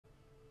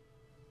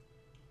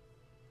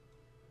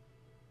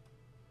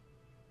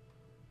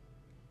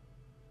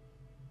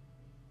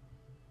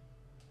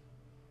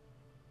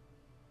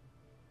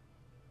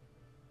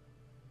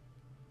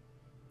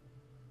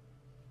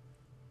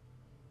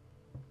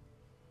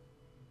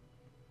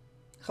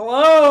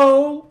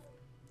Hello?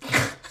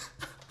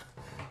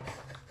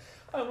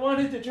 I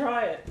wanted to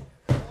try it.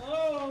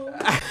 Hello?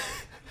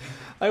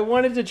 I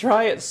wanted to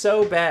try it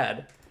so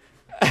bad.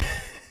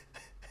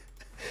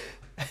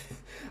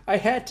 I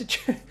had to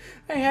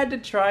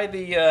try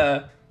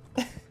the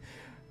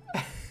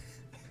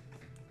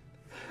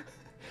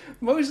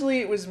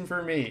mostly it was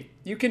for me.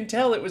 You can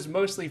tell it was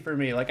mostly for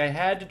me. Like I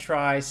had to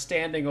try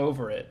standing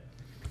over it.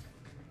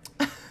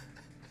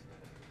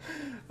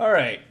 All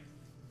right.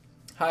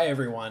 Hi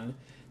everyone.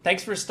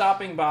 Thanks for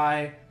stopping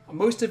by.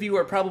 Most of you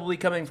are probably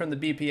coming from the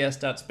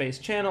bps.space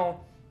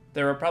channel.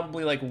 There are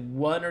probably like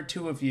one or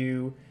two of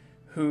you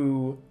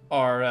who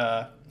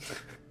are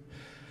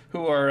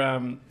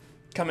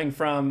coming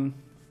from,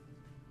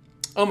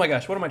 oh my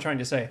gosh, what am I trying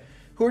to say?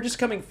 Who are just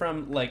coming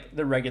from like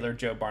the regular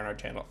Joe Barnard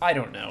channel. I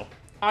don't know.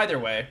 Either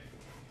way,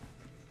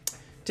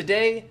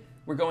 today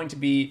we're going to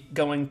be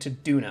going to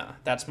Duna.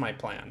 That's my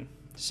plan.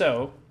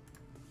 So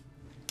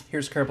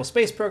here's Kerbal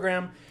Space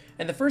Program.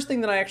 And the first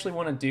thing that I actually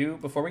want to do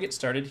before we get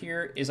started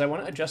here is I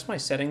want to adjust my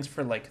settings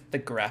for like the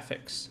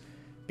graphics,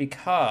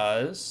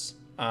 because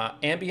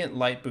ambient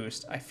light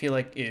boost I feel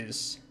like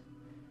is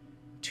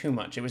too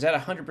much. It was at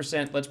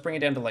 100%. Let's bring it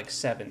down to like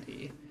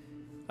 70.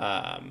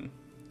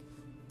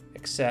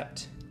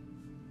 Except,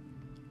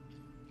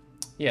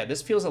 yeah,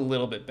 this feels a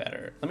little bit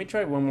better. Let me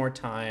try one more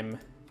time.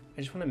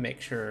 I just want to make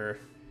sure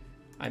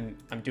I'm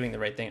doing the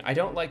right thing. I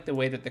don't like the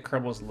way that the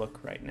Kerbals look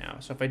right now.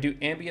 So if I do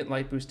ambient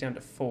light boost down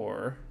to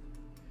 4,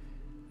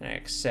 and I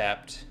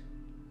accept,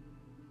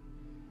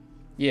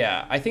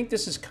 yeah, I think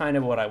this is kind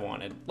of what I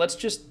wanted. Let's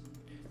just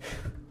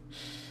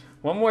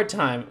one more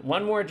time,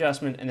 one more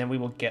adjustment, and then we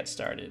will get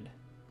started.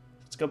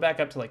 Let's go back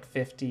up to like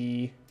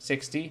 50,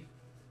 60,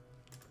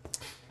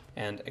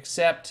 and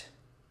accept.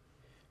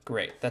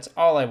 Great, that's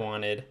all I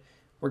wanted.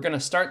 We're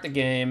gonna start the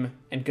game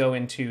and go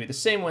into the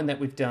same one that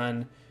we've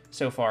done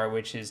so far,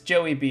 which is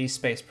Joey B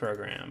Space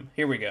Program.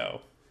 Here we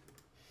go.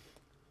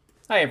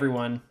 Hi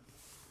everyone.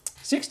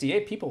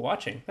 68 people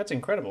watching, that's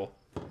incredible.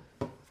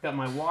 I've got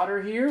my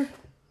water here.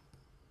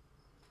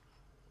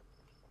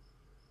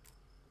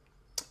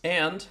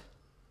 And,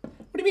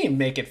 what do you mean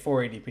make it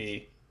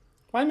 480p?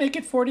 Why make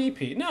it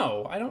 480p?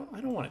 No, I don't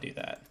want to do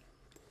that.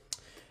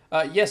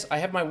 Yes, I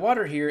have my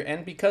water here,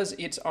 and because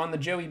it's on the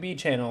Joey B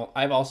channel,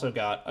 I've also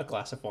got a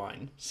glass of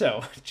wine.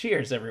 So,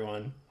 cheers,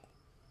 everyone.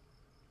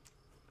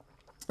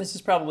 This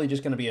is probably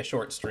just going to be a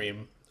short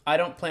stream. I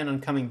don't plan on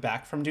coming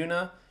back from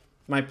Duna.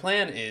 My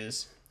plan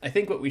is, I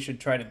think what we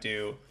should try to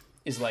do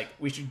is, like,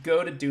 we should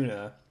go to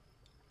Duna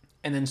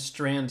and then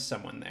strand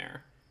someone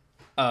there.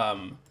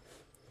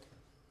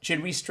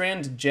 Should we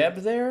strand Jeb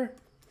there?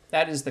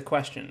 That is the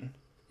question.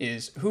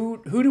 Is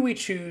who do we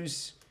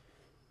choose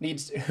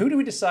who do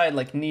we decide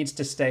like needs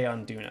to stay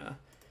on Duna?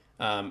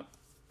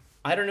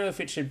 I don't know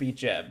if it should be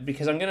Jeb,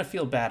 because I'm gonna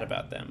feel bad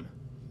about them.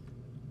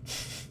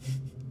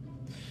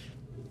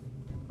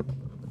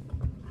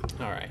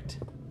 All right.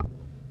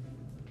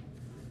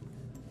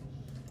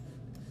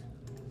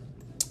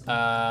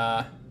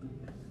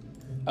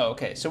 Oh,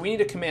 okay, so we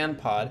need a command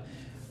pod.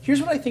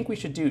 Here's what I think we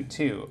should do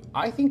too.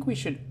 I think we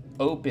should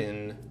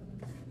open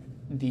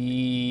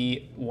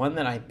the one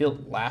that I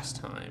built last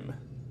time,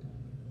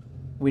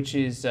 which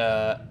is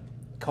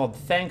called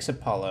Thanks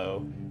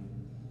Apollo,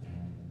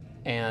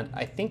 and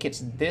I think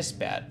it's this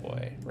bad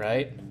boy,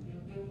 right?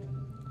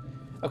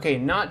 Okay,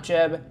 not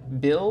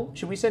Jeb, Bill.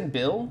 Should we send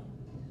Bill?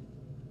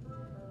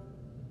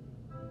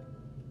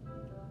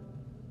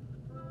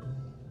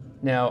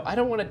 No, I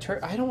don't want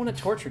to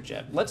torture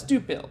Jeb. Let's do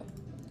Bill.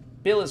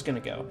 Bill is gonna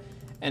go,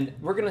 and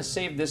we're gonna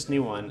save this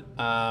new one.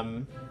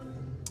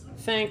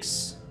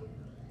 Thanks.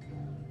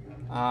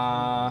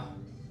 What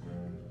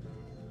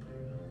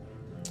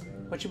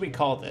should we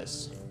call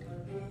this?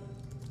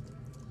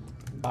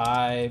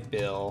 Bye,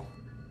 Bill.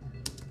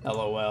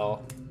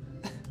 LOL.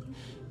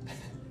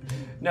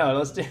 No,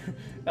 let's do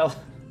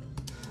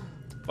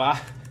bye.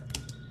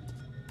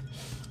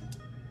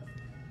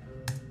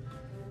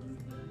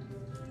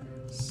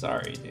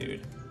 Sorry,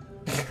 dude.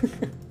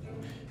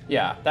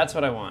 Yeah, that's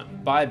what I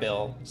want. Bye,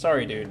 Bill.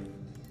 Sorry, dude.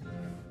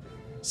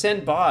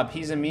 Send Bob.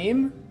 He's a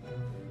meme?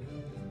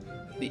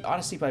 The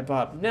Odyssey by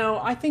Bob. No,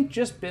 I think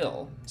just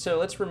Bill. So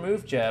let's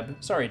remove Jeb.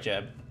 Sorry,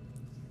 Jeb.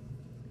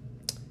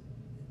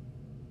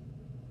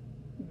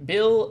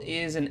 Bill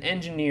is an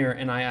engineer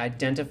and I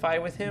identify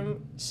with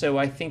him, so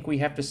I think we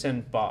have to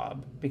send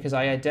Bob, because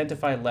I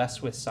identify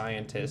less with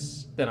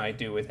scientists than I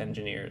do with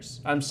engineers.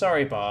 I'm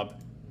sorry,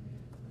 Bob.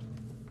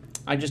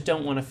 I just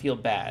don't want to feel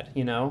bad,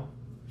 you know?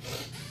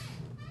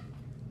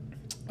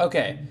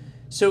 Okay,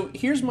 so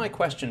here's my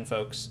question,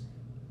 folks.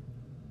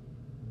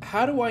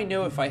 How do I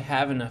know if I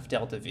have enough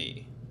delta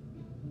V?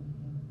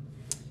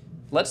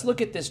 Let's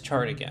look at this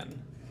chart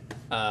again.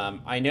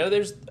 I know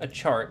there's a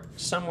chart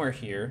somewhere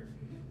here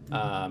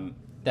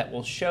that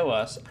will show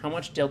us how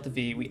much delta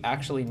V we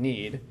actually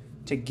need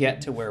to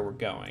get to where we're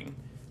going.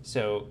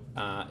 So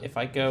if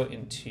I go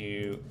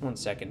into, one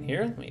second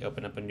here, let me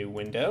open up a new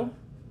window.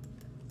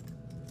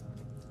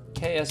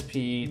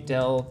 KSP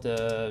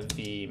delta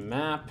V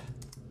map.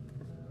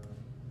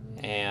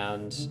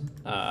 And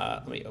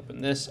let me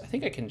open this. I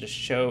think I can just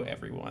show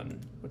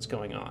everyone what's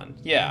going on.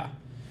 Yeah.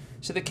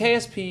 So the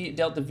KSP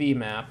delta V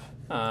map.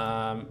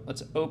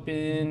 Let's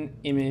open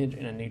image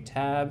in a new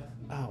tab.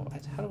 Oh,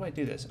 how do I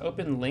do this?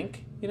 Open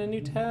link in a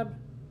new tab?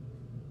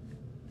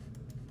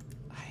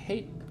 I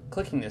hate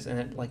clicking this and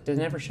it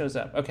never shows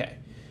up. Okay.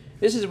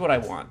 This is what I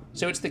want.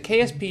 So it's the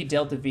KSP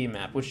delta V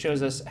map, which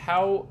shows us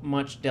how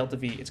much delta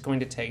V it's going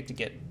to take to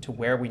get to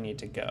where we need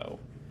to go.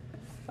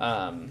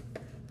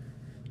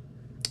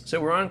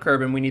 So we're on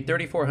Kerbin. We need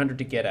 3,400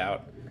 to get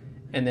out.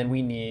 And then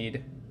we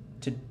need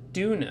to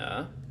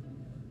Duna.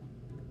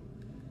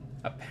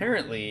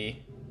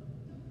 Apparently,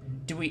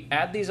 do we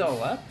add these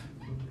all up?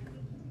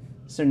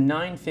 So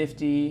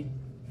 950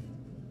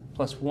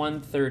 plus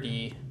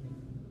 130.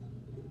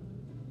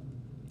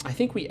 I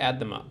think we add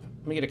them up.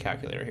 Let me get a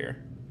calculator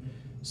here.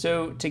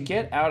 So to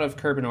get out of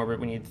Kerbin orbit,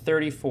 we need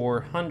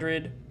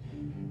 3,400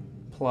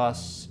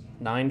 plus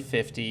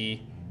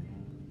 950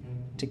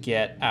 to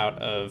get out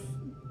of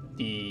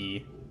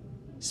the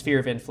sphere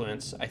of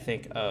influence, I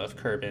think, of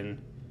Kerbin.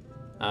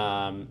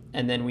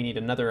 And then we need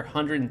another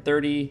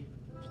 130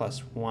 plus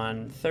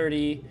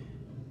 130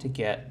 to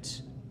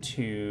get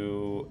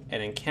to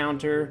an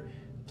encounter,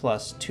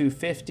 plus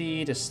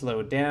 250 to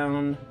slow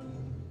down,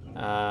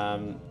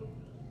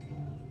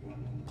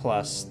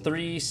 plus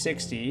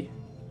 360,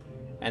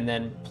 and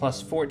then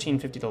plus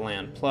 1450 to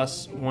land,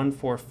 plus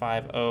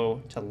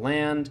 1450 to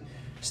land.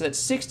 So that's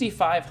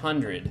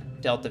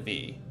 6,500 delta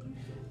V.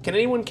 Can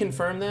anyone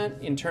confirm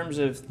that in terms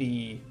of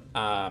the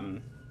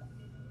delta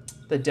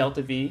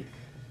V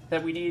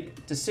that we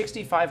need? Does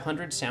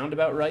 6,500 sound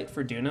about right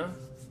for Duna?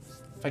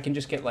 If I can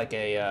just get like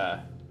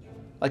a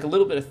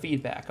little bit of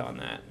feedback on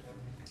that,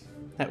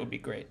 that would be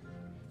great.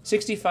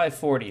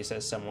 6,540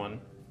 says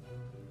someone.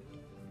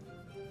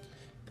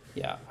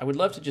 Yeah, I would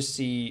love to just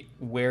see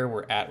where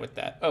we're at with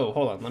that. Oh,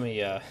 hold on, let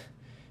me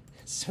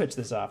switch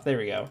this off. There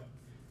we go.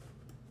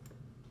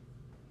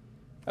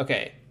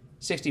 Okay,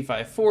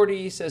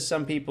 6,540 says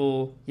some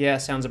people. Yeah,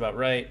 sounds about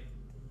right.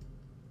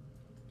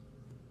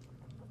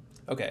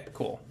 Okay,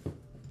 cool.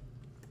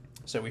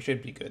 So we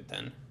should be good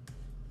then.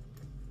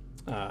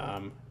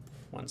 1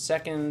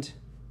 second.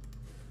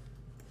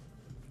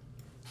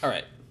 All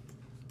right.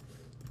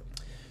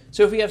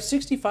 So if we have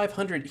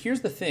 6,500,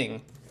 here's the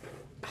thing.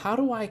 How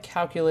do I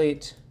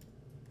calculate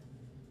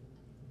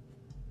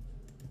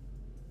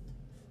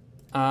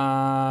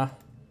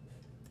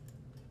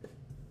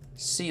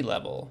sea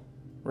level,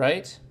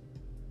 right?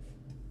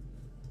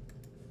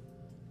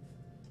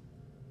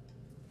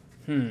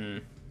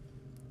 I'm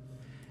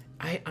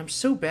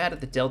so bad at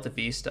the delta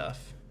V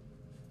stuff.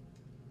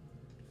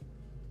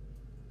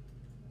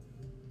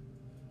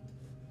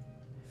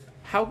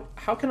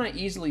 How can I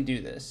easily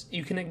do this?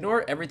 You can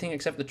ignore everything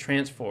except the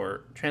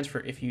transfer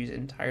if you use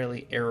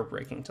entirely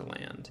aerobraking to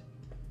land.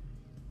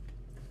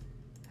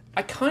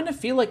 I kind of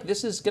feel like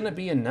this is going to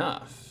be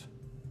enough.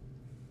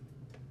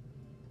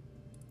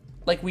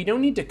 Like, we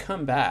don't need to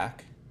come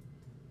back.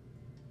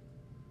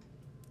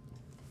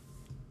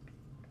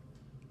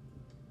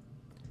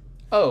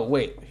 Oh,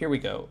 wait, here we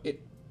go.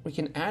 We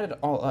can add it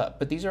all up,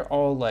 but these are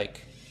all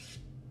like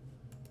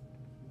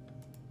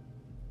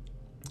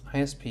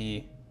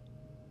ISP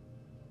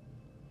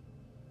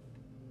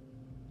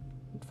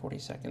 40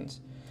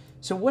 seconds.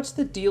 So what's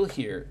the deal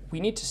here?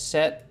 We need to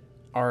set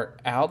our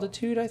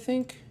altitude, I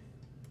think.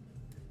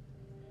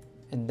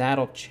 And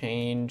that'll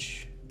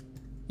change.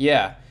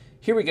 Yeah,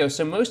 here we go.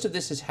 So most of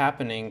this is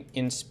happening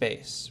in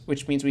space,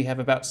 which means we have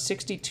about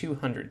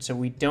 6,200. So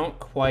we don't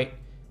quite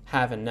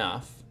have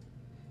enough.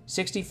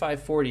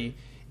 6,540.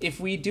 If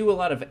we do a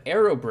lot of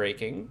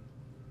aerobraking,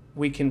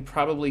 we can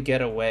probably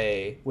get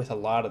away with a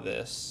lot of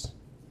this.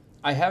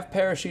 I have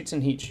parachutes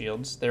and heat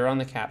shields. They're on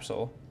the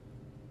capsule.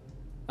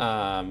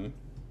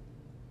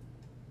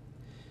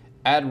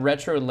 Add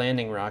retro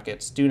landing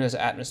rockets. Duna's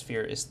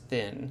atmosphere is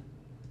thin.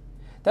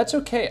 That's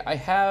okay. I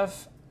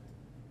have...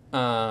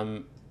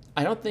 I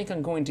don't think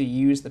I'm going to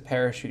use the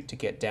parachute to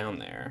get down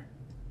there.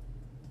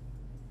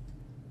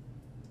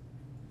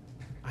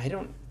 I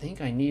don't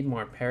think I need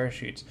more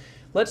parachutes.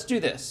 Let's do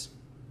this.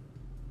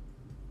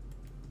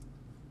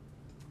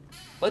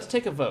 Let's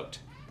take a vote.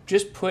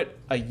 Just put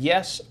a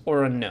yes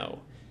or a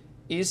no.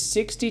 Is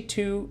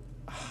 62...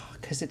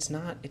 Because it's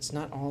not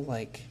all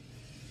like...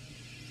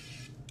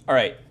 All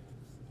right.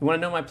 You want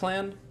to know my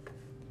plan?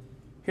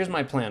 Here's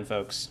my plan,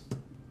 folks.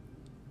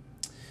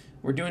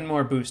 We're doing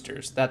more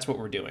boosters. That's what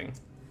we're doing.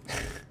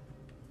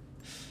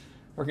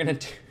 We're gonna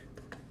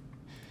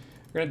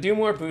do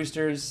more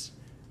boosters.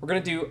 We're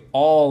gonna do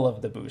all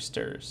of the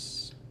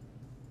boosters.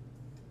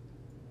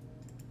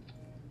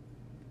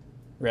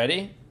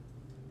 Ready?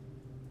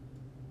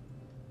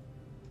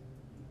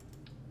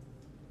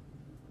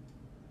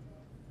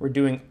 We're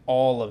doing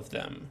all of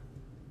them.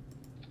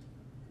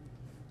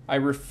 I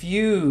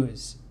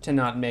refuse to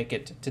not make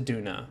it to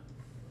Duna.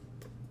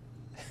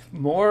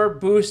 More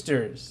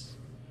boosters.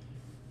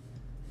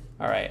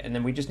 All right, and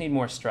then we just need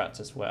more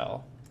struts as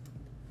well.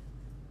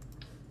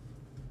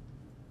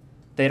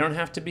 They don't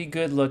have to be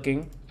good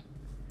looking.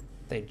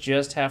 They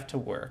just have to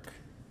work.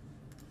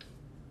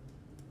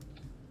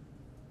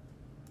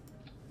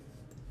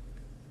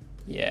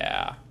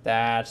 Yeah,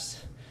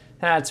 that's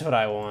what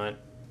I want.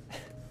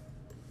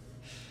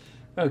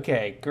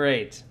 Okay,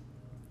 great.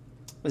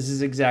 This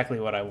is exactly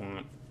what I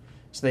want.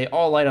 So they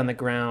all light on the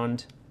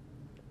ground,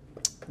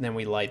 and then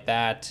we light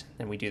that,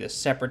 and we do the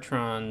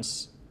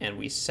separatrons, and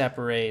we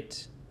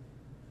separate.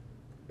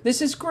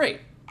 This is great.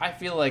 I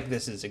feel like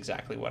this is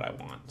exactly what I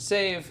want.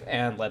 Save,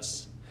 and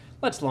let's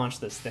launch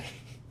this thing.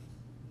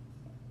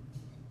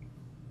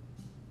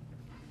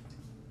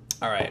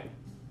 All right.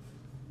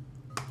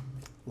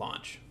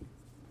 Launch.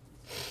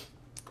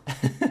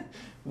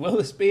 Will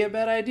this be a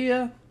bad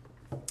idea?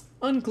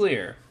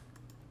 Unclear.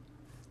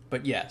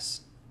 But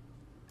yes.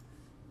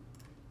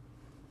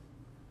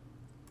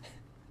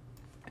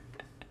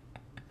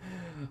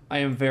 I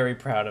am very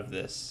proud of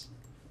this.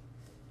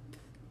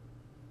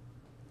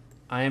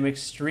 I am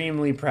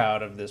extremely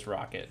proud of this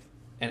rocket.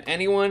 And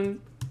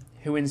anyone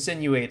who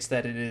insinuates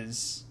that it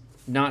is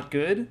not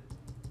good,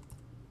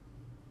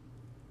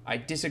 I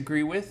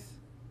disagree with.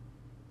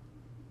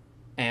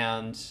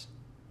 And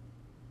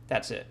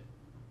that's it.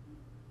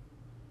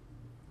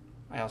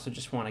 I also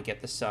just want to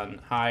get the sun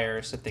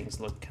higher so things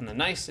look kind of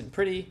nice and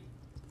pretty.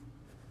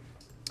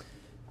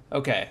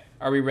 Okay,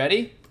 are we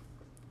ready?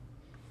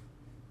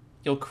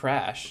 You'll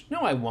crash.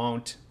 No, I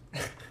won't.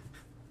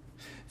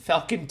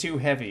 Falcon too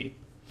heavy.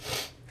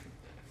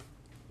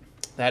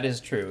 That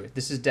is true.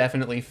 This is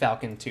definitely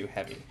Falcon too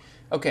heavy.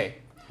 Okay,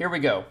 here we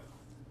go.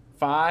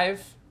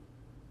 5,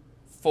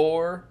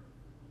 4,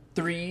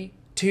 3,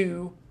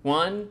 2,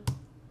 1.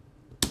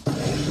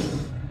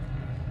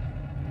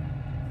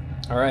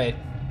 All right.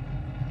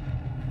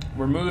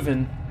 We're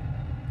moving.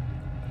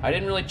 I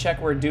didn't really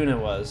check where Duna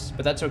was,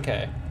 but that's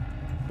okay.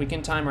 We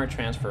can time our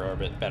transfer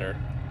orbit better.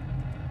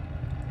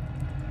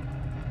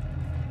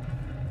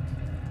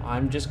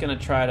 I'm just gonna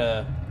try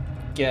to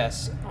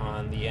guess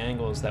on the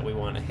angles that we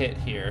want to hit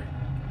here.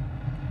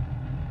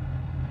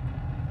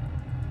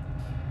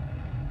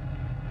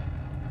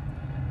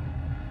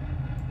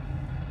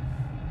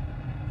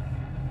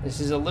 This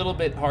is a little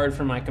bit hard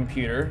for my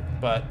computer,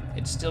 but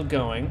it's still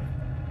going.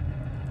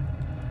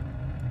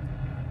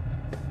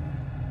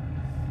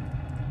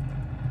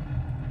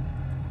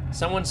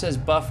 Someone says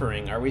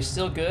buffering. Are we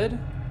still good?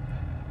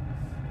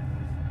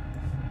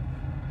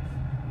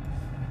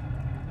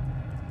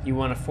 You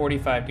want a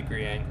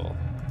 45-degree angle.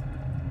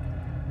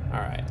 All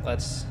right,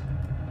 let's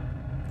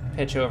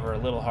pitch over a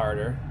little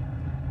harder.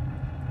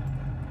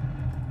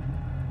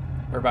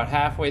 We're about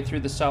halfway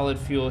through the solid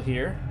fuel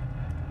here.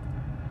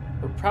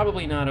 We're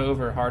probably not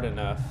over hard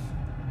enough.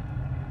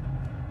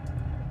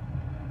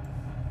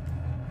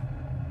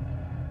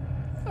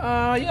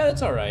 Yeah,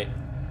 that's all right.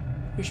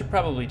 We should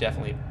probably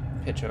definitely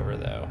pitch over,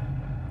 though.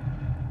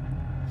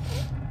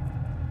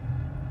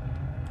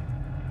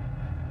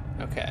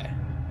 Okay.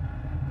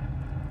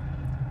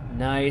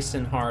 Nice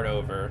and hard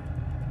over.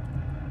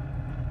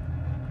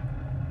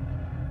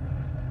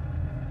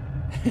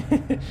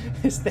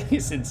 This thing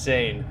is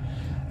insane.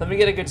 Let me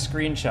get a good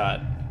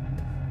screenshot.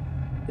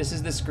 This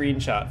is the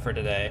screenshot for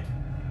today.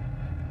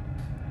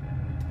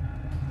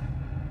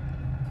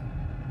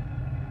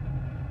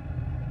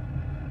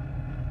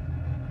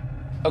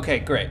 Okay,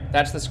 great.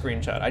 That's the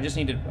screenshot. I just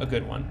needed a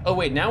good one. Oh,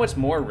 wait, now it's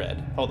more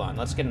red. Hold on,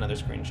 let's get another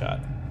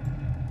screenshot.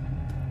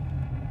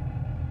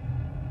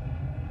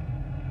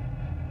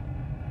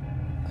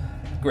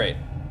 Great.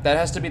 That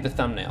has to be the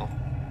thumbnail.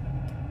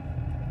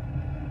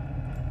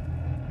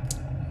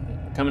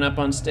 Coming up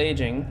on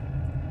staging.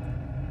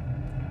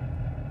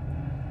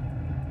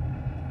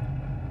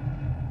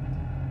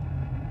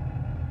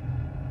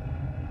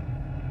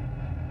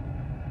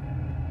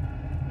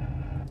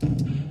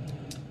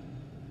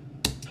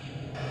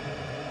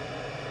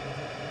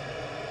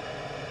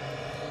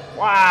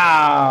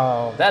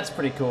 Wow, that's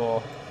pretty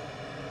cool.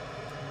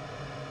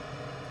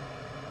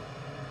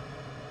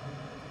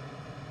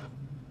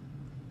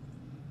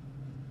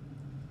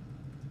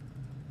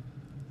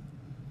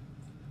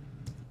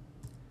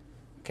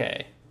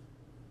 Okay,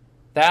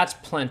 that's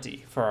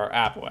plenty for our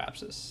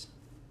apoapsis.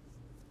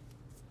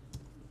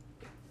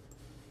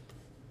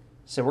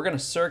 So we're going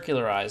to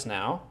circularize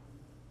now.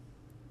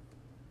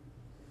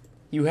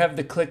 You have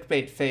the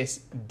clickbait face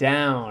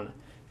down.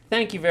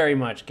 Thank you very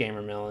much,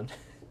 Gamer Millen.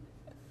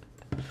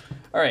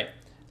 All right,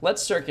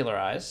 let's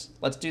circularize.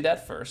 Let's do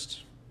that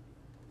first.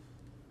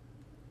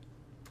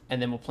 And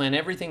then we'll plan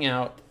everything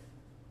out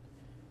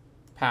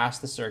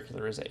past the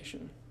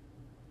circularization.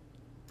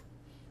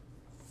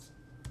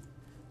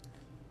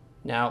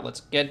 Now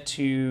let's get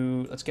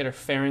our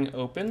fairing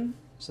open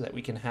so that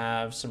we can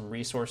have some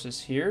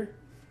resources here.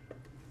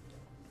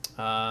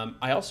 I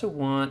just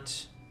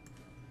want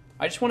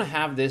to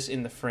have this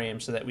in the frame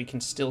so that we can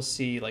still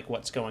see like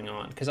what's going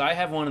on, because I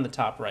have one in the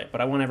top right,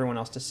 but I want everyone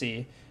else to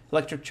see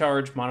electric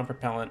charge,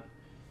 monopropellant,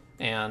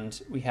 and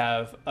we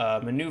have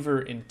a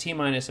maneuver in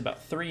T-minus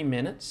about 3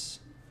 minutes.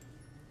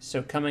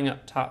 So coming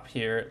up top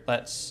here,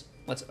 let's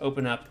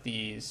open up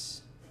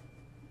these.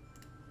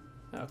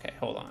 Okay,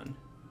 hold on.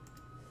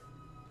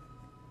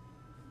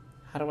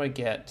 How do I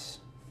get...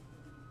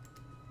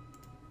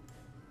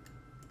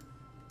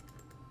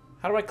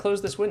 How do I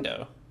close this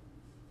window?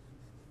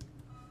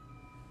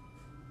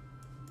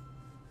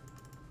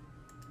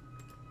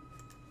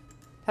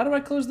 How do I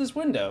close this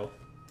window?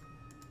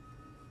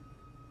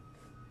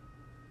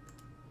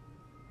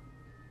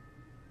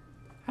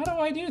 How do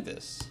I do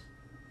this?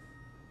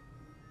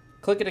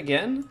 Click it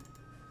again?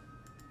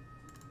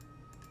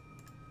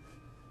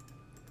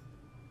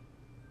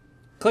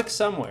 Click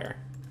somewhere.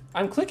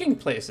 I'm clicking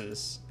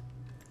places.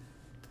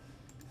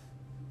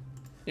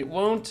 It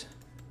won't.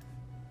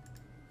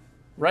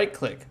 Right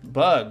click.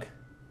 Bug.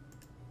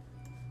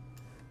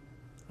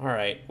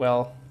 Alright,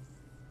 well.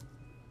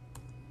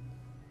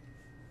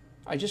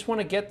 I just want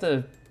to get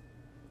the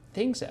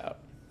things out.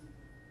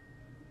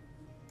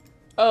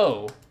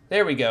 Oh,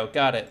 there we go.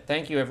 Got it.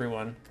 Thank you,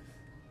 everyone.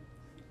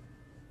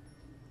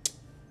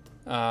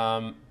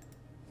 Here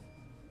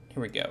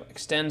we go.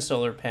 Extend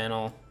solar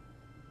panel.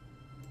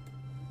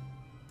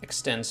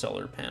 Extend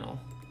solar panel.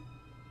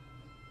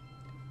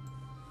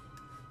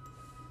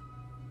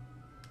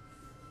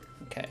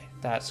 Okay,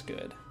 that's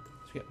good.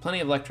 So we got plenty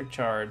of electric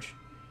charge.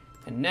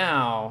 And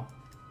now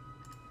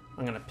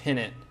I'm going to pin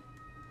it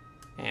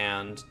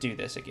and do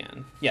this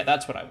again. Yeah,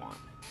 that's what I want.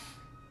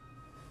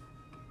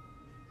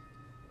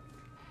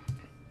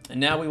 And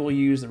now we will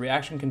use the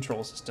reaction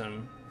control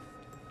system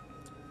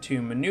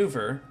to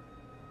maneuver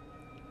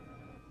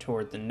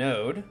toward the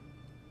node.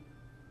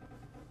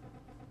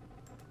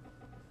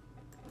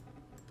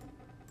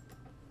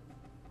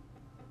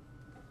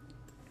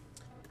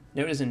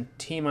 Node is in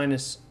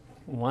T-minus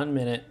 1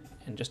 minute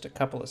and just a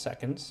couple of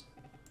seconds.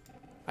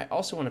 I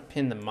also want to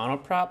pin the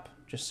monoprop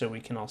just so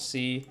we can all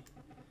see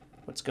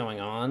what's going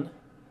on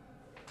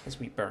as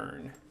we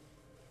burn.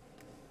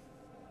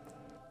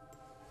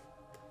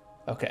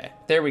 Okay,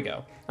 there we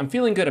go. I'm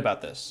feeling good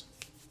about this.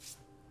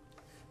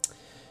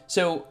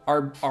 So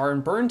our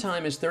burn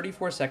time is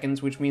 34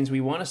 seconds, which means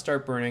we want to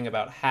start burning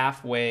about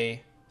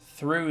halfway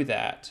through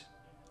that.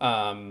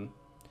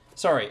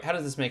 Sorry, how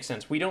does this make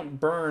sense? We don't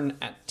burn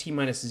at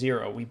T-minus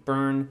 0. We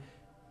burn,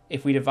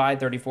 if we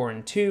divide 34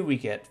 in 2, we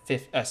get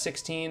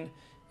 16,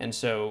 and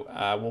so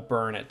we'll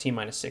burn at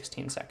T-minus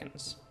 16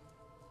 seconds.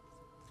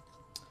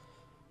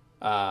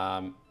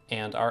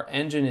 And our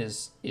engine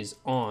is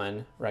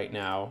on right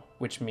now,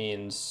 which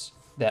means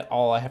that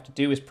all I have to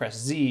do is press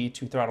Z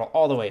to throttle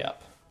all the way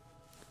up.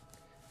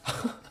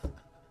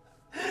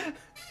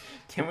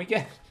 Can we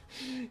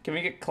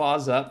get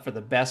claws up for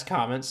the best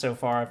comment so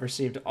far I've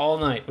received all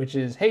night, which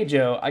is, "Hey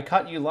Joe, I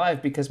caught you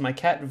live because my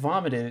cat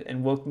vomited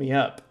and woke me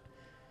up."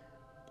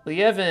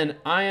 Lievin,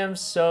 I am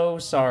so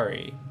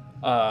sorry.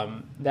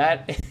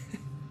 That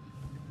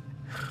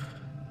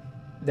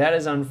that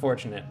is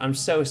unfortunate. I'm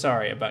so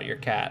sorry about your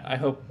cat. I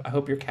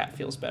hope your cat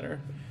feels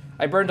better.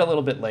 I burned a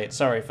little bit late.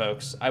 Sorry,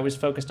 folks. I was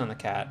focused on the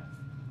cat.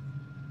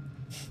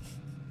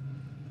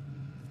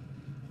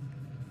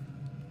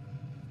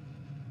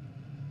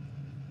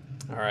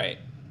 All right.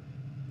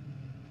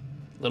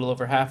 A little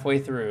over halfway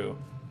through.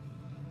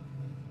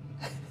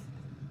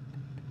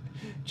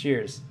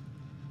 Cheers.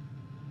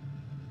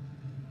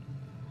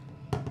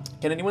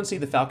 Can anyone see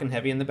the Falcon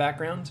Heavy in the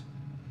background?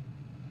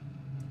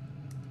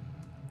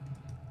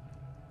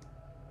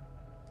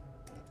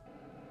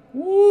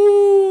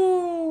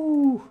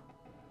 Woo!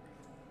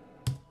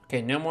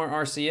 Okay, no more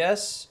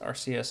RCS.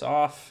 RCS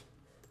off.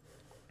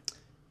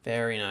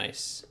 Very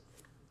nice.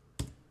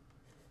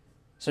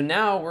 So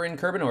now we're in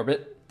Kerbin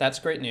orbit. That's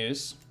great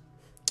news.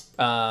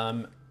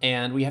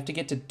 And we have to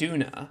get to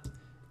Duna.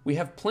 We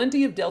have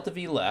plenty of Delta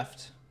V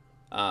left.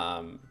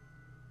 But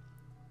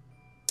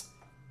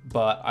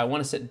I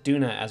want to set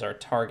Duna as our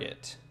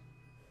target,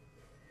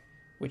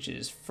 which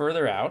is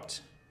further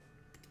out.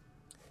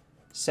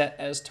 Set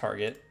as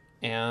target.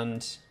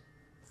 And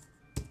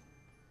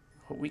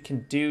what we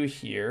can do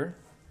here...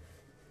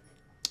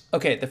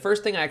 Okay, the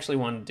first thing I actually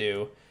want to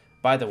do,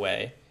 by the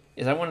way,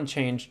 is I want to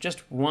change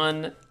just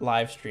one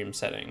live stream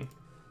setting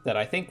that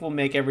I think will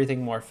make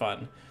everything more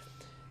fun.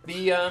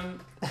 The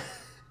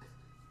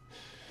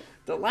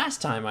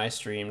last time I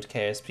streamed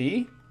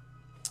KSP,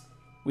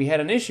 we had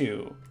an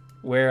issue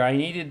where I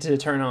needed to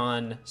turn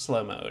on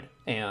slow mode,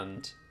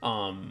 and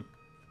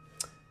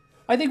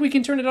I think we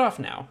can turn it off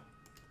now.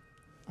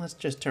 Let's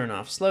just turn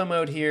off slow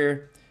mode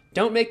here.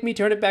 Don't make me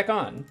turn it back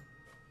on.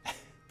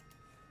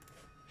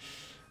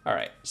 All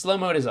right, slow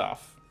mode is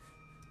off.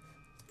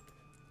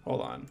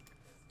 Hold on.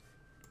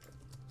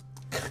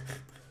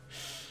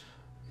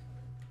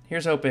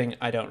 Here's hoping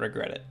I don't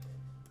regret it.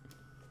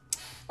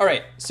 All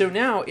right, so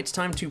now it's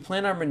time to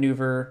plan our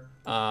maneuver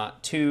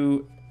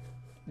to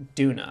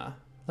Duna.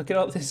 Look at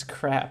all this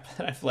crap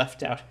that I've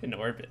left out in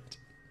orbit.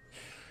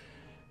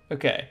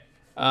 Okay,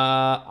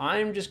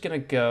 I'm just gonna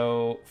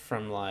go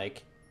from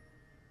like,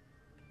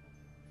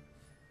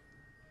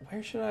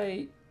 where should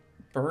I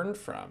burn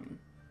from?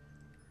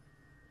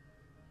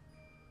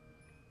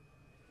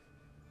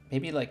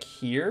 Maybe like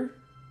here?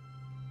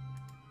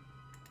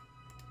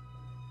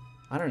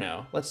 I don't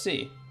know. Let's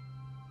see.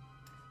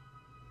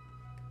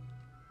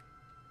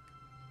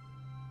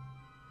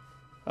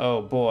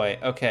 Oh boy.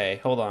 Okay,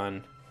 hold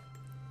on.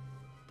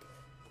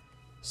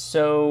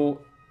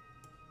 So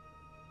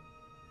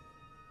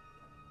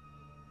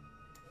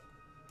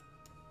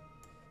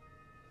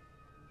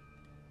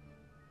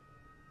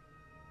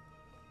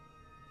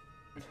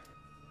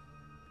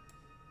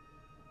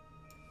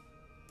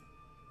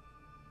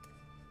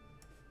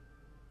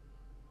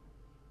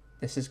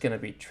this is going to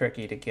be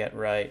tricky to get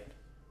right.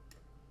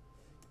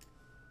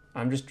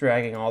 I'm just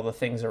dragging all the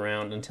things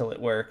around until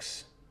it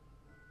works.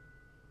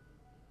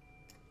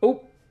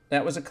 Oh,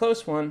 that was a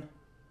close one.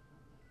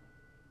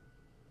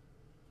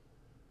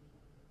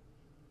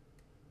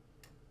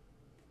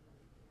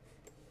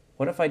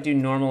 What if I do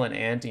normal and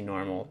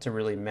anti-normal to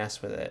really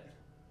mess with it?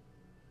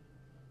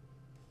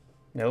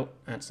 Nope,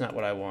 that's not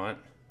what I want.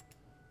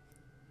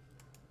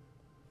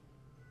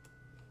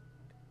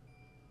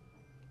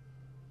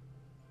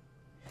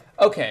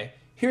 Okay,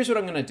 here's what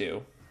I'm going to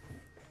do.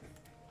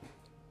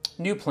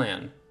 New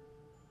plan.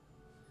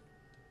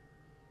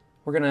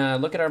 We're going to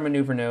look at our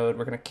maneuver node.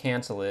 We're going to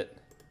cancel it.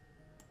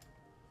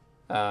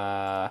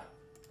 And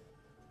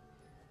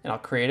I'll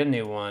create a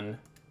new one.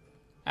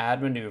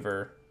 Add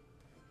maneuver.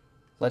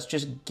 Let's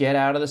just get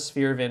out of the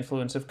sphere of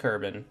influence of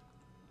Kerbin.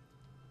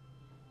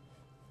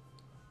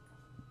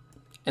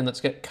 And let's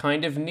get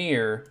kind of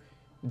near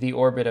the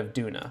orbit of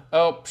Duna.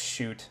 Oh,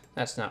 shoot.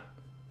 That's not...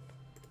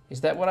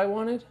 Is that what I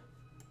wanted?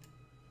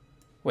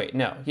 Wait,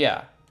 no.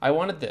 Yeah, I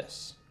wanted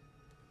this.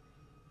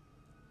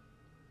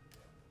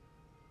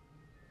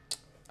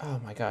 Oh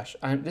my gosh.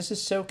 This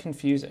is so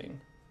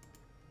confusing.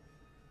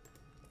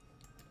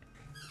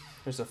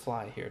 There's a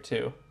fly here,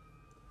 too.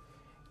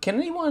 Can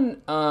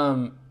anyone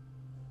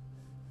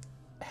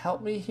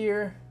help me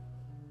here?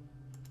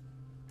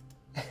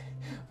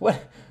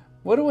 What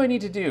do I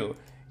need to do?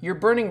 You're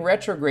burning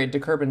retrograde to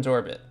Kerbin's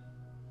orbit.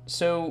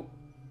 So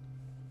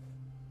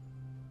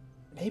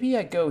maybe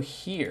I go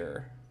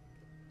here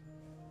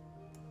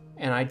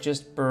and I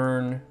just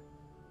burn.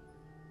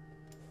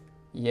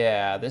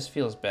 Yeah, this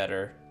feels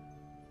better.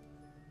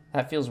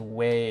 That feels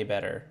way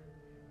better.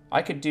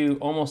 I could do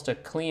almost a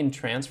clean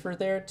transfer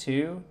there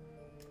too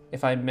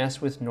if I mess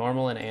with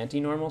normal and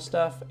anti-normal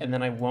stuff, and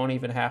then I won't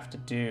even have to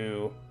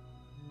do...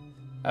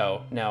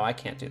 Oh, no, I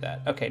can't do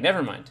that. Okay,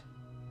 never mind.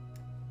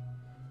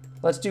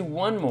 Let's do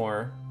one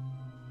more.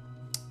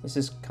 This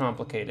is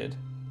complicated.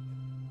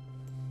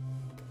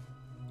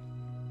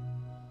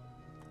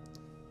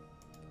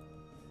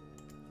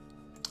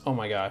 Oh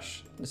my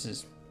gosh, this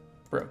is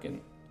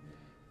broken.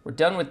 We're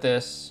done with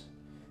this.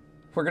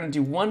 We're gonna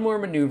do one more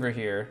maneuver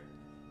here.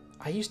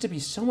 I used to be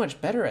so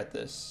much better at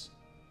this.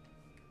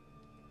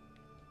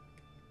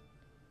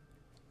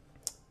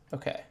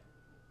 Okay,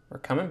 we're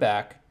coming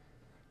back.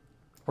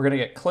 We're gonna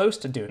get close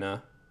to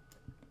Duna.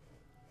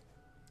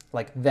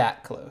 Like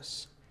that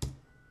close.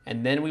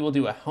 And then we will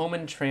do a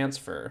Hohmann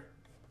transfer.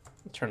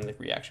 Turn the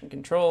reaction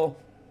control.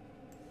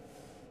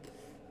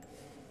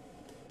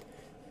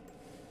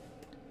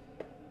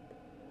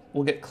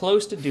 We'll get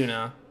close to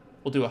Duna.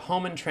 We'll do a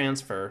Hohmann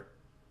transfer.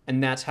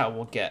 And that's how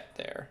we'll get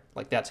there.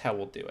 Like, that's how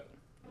we'll do it.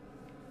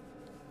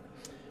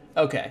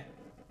 Okay.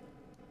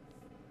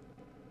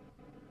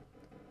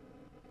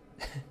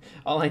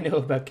 All I know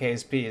about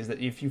KSP is that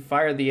if you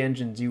fire the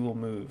engines, you will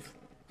move.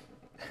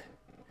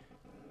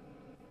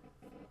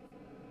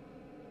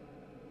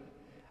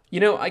 You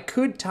know, I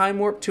could time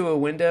warp to a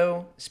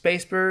window,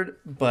 Spacebird,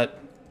 but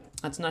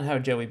that's not how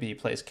Joey B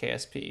plays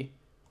KSP.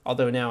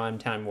 Although now I'm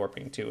time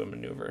warping to a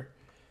maneuver.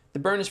 The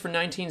burn is for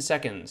 19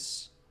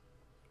 seconds.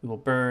 We will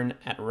burn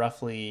at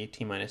roughly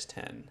T-minus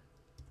 10.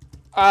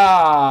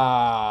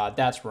 Ah,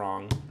 that's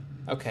wrong.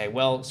 Okay,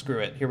 well, screw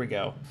it. Here we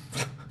go.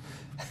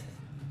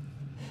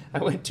 I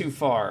went too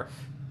far.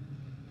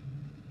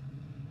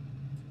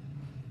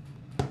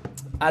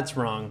 That's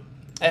wrong.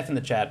 F in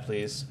the chat,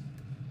 please.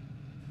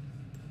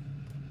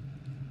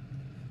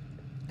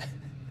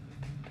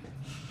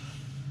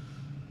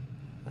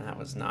 That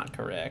was not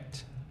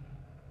correct.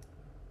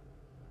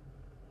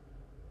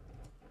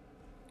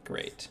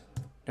 Great.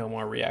 No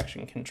more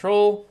reaction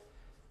control.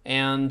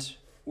 And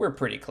we're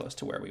pretty close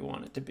to where we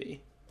want it to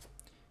be.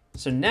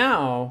 So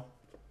now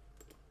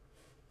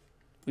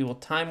we will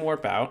time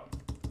warp out.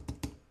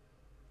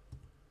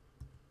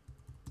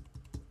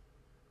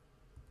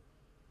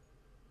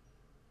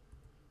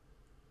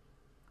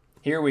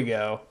 Here we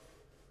go.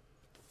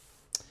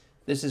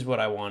 This is what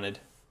I wanted.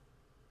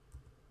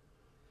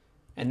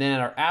 And then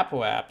at our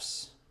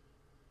apoapse,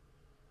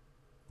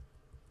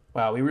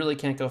 wow, we really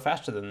can't go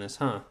faster than this,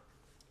 huh?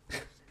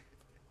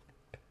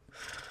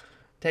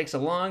 Takes a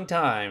long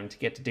time to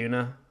get to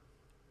Duna.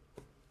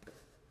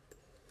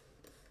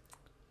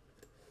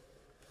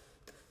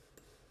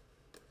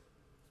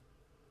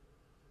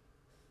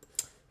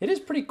 It is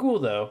pretty cool,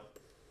 though.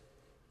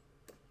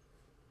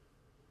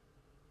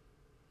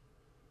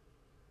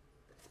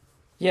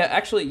 Yeah,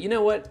 actually, you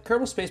know what?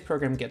 Kerbal Space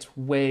Program gets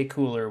way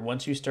cooler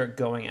once you start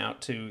going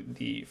out to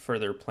the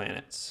further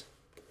planets.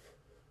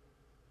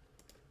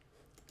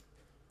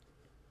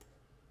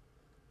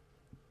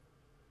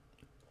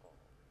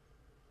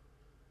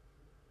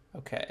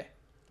 Okay,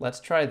 let's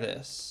try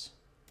this.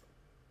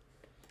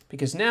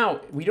 Because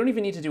now we don't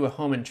even need to do a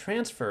home and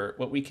transfer.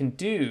 What we can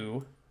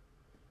do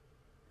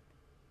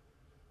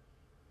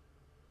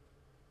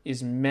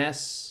is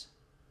mess.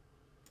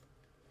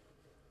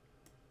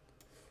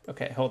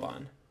 Okay, hold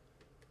on.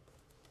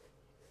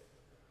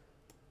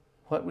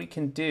 What we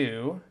can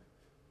do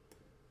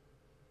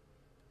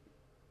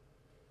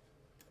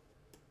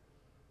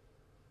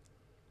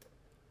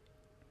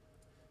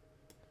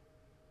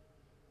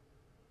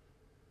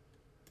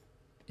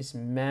is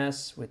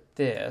mess with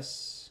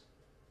this.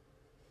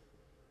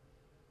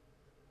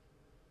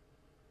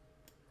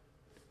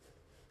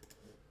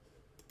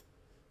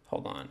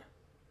 Hold on.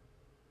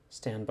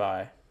 Stand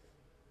by.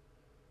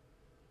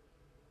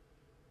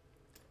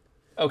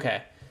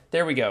 Okay,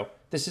 there we go.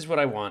 This is what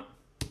I want.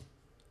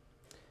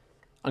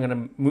 I'm going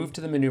to move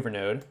to the maneuver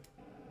node.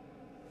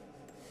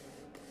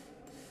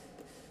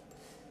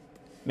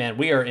 Man,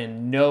 we are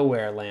in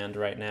nowhere land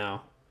right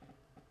now.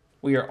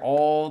 We are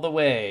all the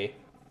way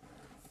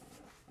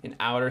in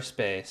outer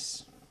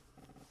space.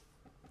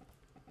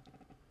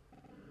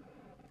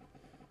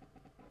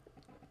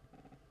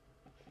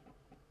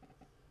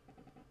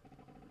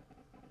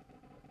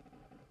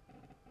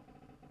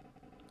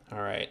 All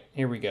right,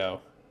 here we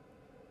go.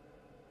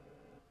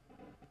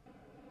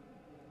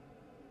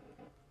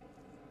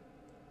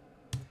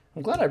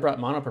 I'm glad I brought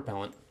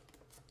monopropellant.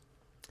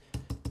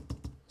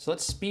 So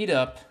let's speed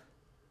up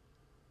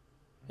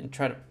and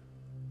try to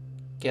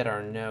get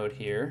our node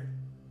here.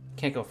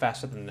 Can't go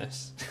faster than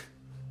this.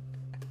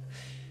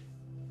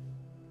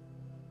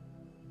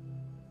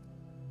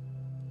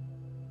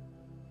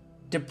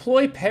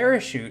 Deploy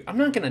parachute. I'm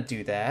not going to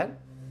do that.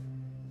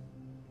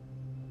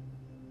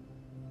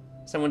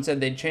 Someone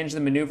said they'd change the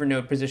maneuver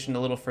node position a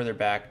little further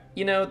back.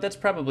 You know, that's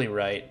probably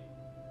right.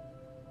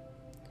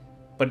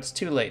 But it's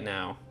too late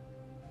now.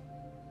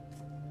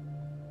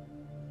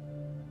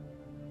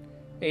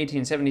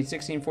 18, 17,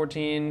 16,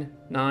 14,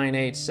 9,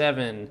 8,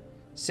 7,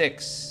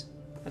 6.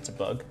 That's a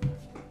bug.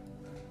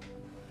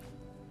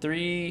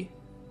 3,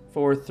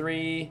 4,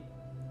 3,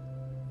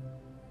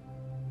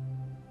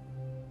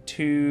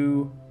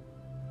 2,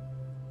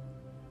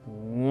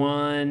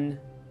 1.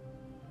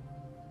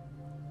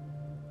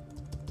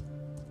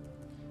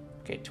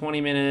 Okay,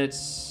 20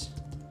 minutes.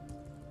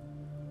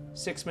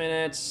 6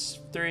 minutes.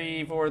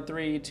 3, 4,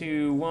 3,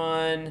 2,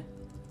 1.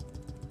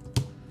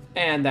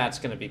 And that's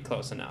going to be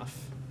close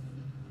enough.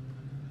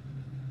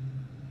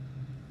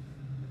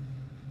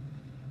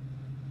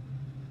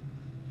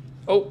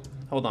 Oh,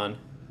 hold on.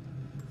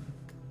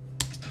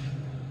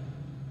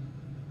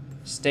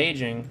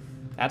 Staging.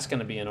 That's going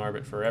to be in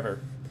orbit forever.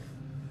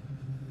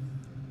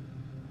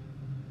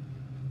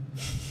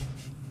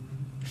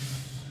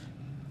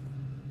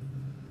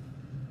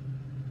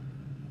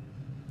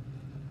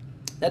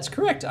 That's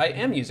correct. I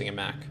am using a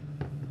Mac.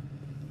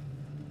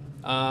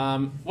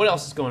 What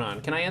else is going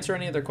on? Can I answer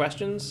any other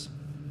questions?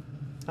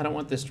 I don't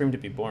want this stream to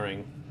be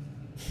boring.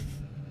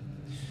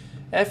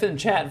 F in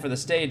chat for the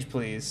stage,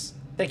 please.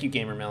 Thank you,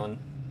 Gamer Melon.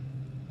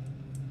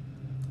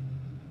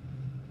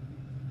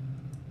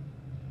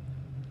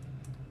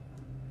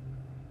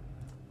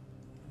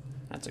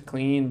 That's a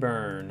clean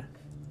burn.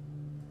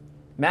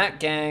 Mac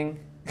gang.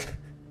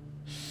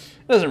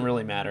 Doesn't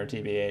really matter,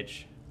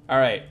 TBH. All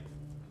right.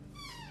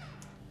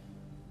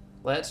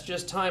 Let's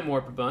just time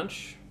warp a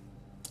bunch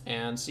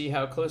and see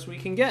how close we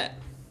can get.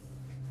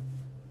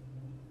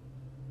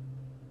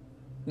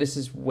 This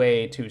is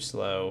way too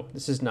slow.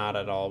 This is not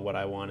at all what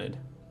I wanted.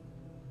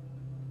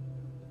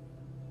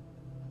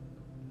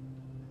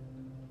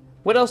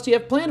 What else do you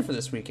have planned for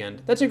this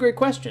weekend? That's a great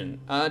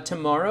question.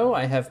 Tomorrow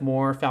I have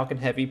more Falcon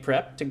Heavy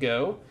prep to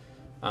go.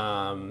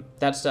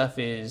 That stuff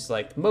is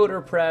like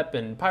motor prep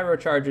and pyro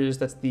charges.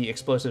 That's the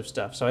explosive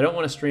stuff. So I don't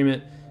want to stream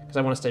it because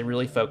I want to stay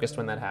really focused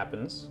when that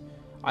happens.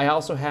 I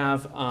also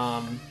have,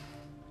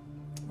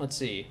 let's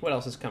see, what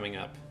else is coming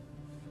up?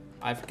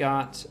 I've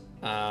got,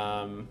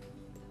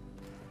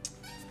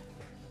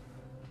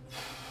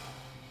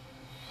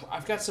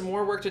 some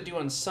more work to do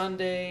on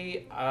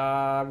Sunday.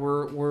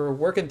 We're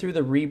working through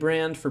the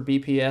rebrand for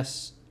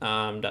BPS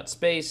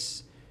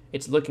 .space.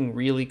 It's looking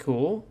really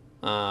cool.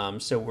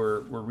 So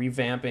we're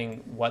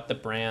revamping what the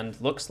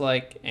brand looks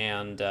like,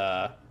 and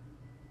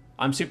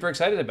I'm super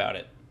excited about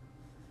it.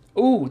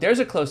 Ooh, there's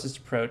a closest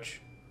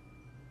approach.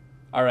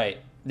 All right,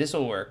 this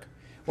will work.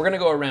 We're gonna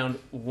go around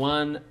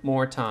one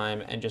more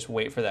time and just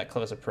wait for that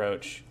close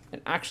approach.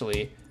 And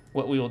actually,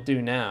 what we will do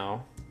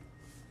now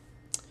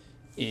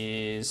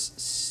is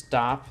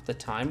stop the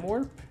time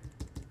warp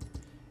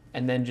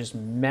and then just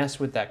mess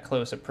with that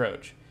close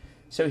approach.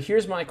 So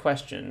here's my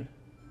question.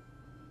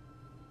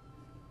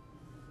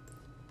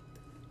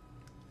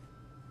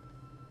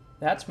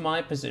 That's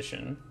my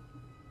position.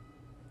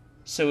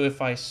 So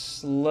if I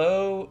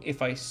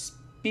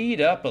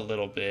speed up a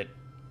little bit,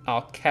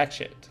 I'll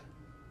catch it.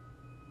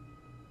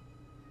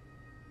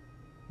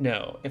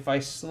 No, if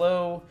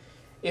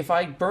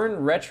I burn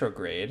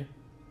retrograde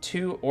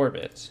to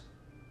orbit,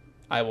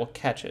 I will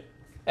catch it.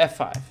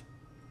 F5.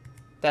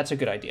 That's a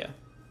good idea.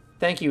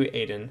 Thank you,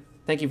 Aiden.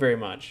 Thank you very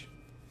much.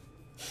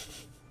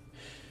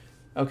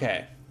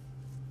 Okay.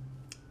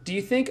 Do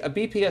you think a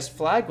BPS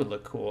flag would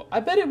look cool? I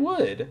bet it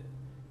would.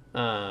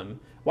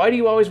 Why do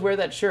you always wear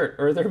that shirt?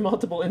 Or are there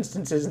multiple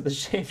instances of the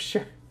same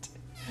shirt?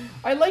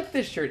 I like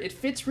this shirt. It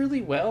fits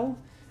really well.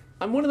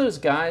 I'm one of those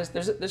guys.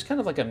 There's kind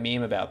of like a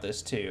meme about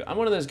this too. I'm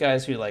one of those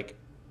guys who like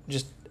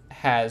just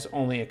has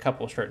only a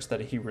couple shirts that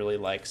he really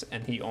likes,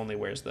 and he only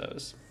wears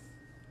those.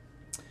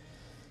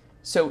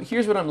 So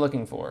here's what I'm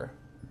looking for.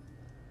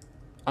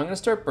 I'm gonna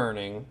start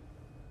burning,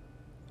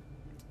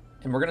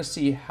 and we're gonna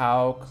see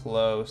how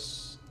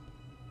close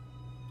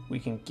we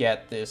can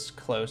get this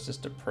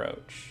closest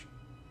approach.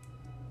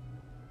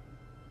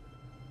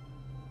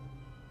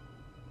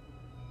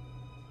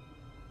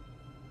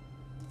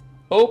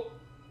 Oh,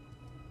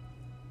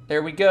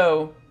 there we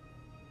go.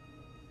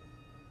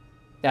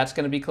 That's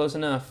gonna be close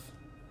enough.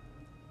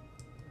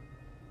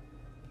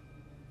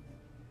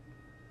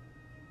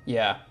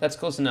 Yeah, that's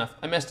close enough.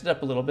 I messed it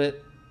up a little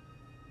bit,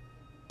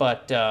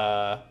 but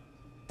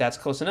that's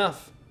close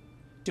enough.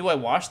 Do I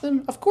wash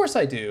them? Of course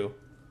I do.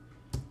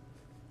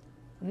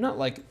 I'm not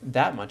like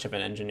that much of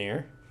an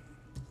engineer.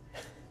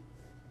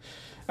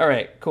 All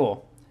right,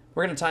 cool.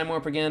 We're gonna time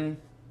warp again.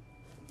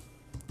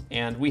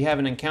 And we have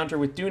an encounter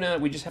with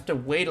Duna. We just have to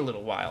wait a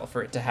little while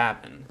for it to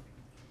happen.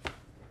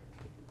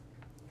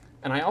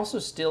 And I also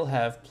still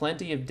have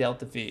plenty of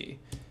delta V.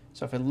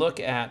 So if I look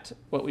at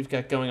what we've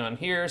got going on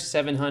here,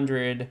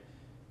 700,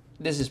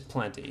 this is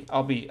plenty.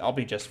 I'll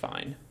be just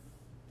fine.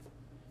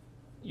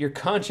 Your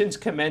conscience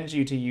commends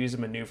you to use a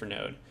maneuver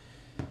node.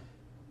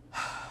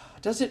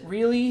 Does it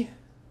really?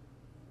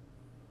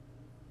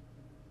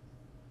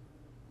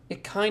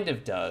 It kind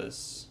of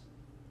does.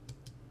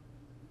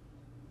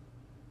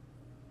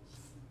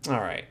 All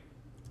right.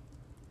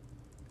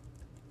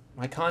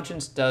 My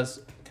conscience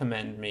does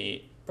command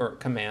me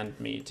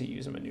to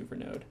use a maneuver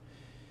node.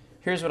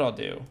 Here's what I'll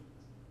do.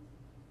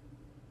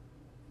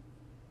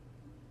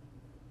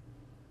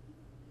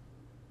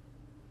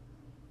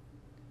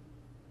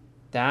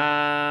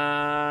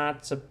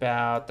 That's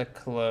about the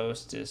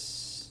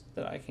closest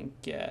that I can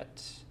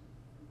get.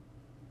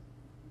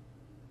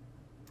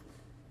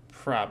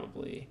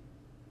 Probably.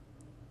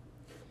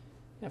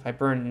 If I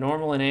burn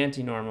normal and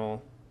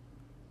anti-normal,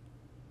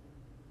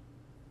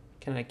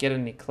 can I get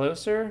any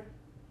closer?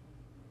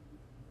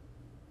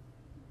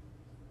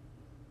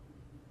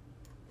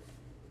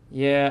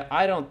 Yeah,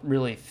 I don't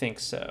really think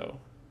so.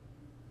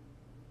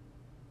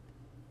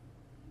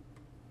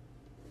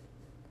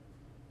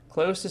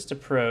 Closest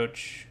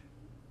approach.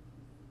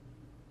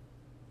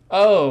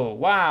 Oh,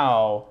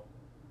 wow.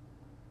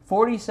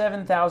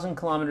 47,000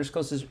 kilometers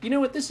closest. You know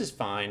what? This is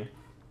fine.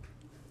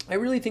 I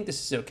really think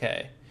this is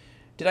okay.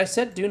 Did I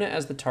set Duna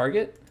as the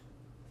target?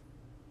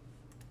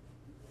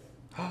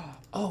 Oh,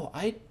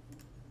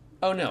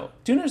 oh no,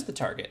 Duna's the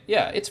target.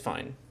 Yeah, it's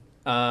fine.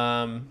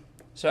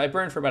 So I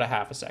burned for about a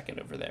half a second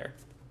over there.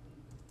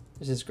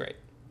 This is great.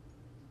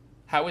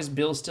 How is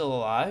Bill still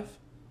alive?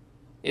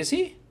 Is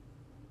he?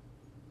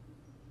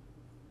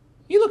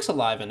 He looks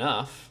alive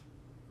enough.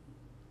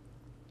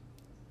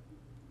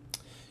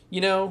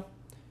 You know,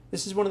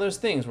 this is one of those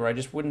things where I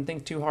just wouldn't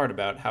think too hard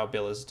about how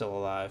Bill is still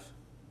alive.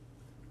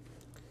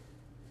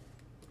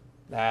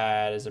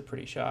 That is a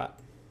pretty shot.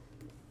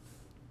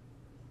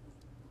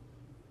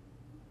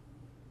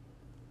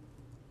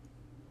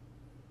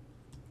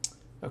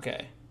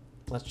 Okay,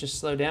 let's just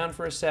slow down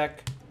for a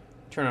sec,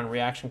 turn on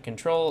reaction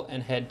control,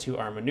 and head to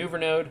our maneuver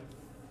node.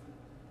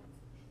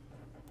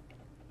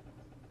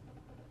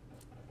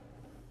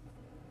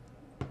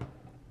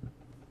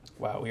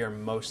 Wow, we are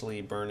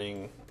mostly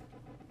burning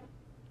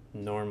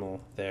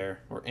normal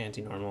there, or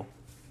anti-normal.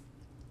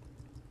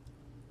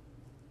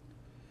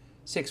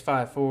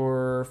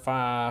 654,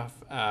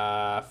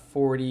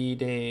 40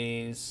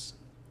 days,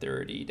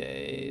 30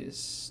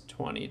 days,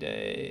 20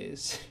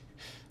 days.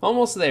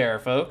 Almost there,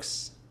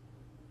 folks.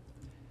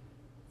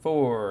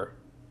 4,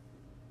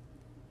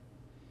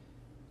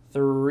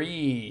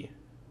 3,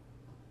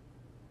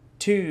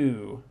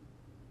 2,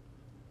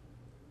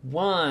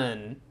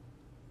 1.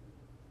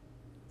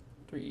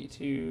 3,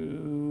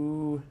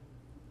 2.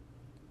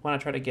 Want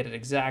to try to get it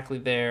exactly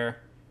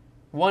there.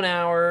 1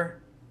 hour.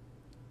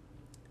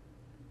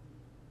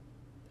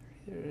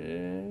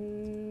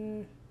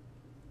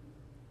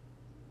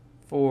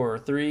 4,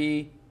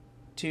 3,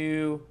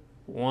 2,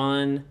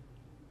 1.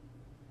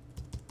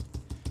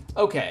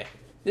 Okay,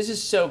 this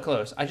is so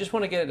close. I just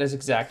want to get it as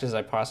exact as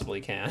I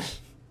possibly can.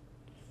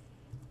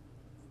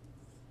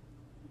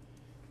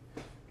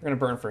 We're going to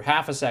burn for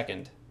half a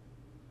second.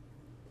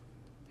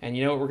 And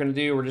you know what we're going to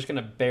do? We're just going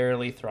to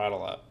barely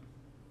throttle up.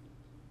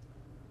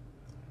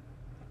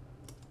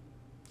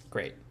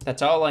 Great.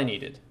 That's all I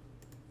needed.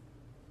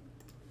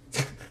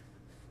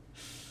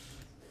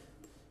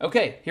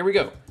 Okay, here we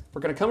go.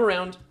 We're going to come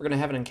around, we're going to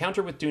have an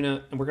encounter with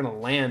Duna, and we're going to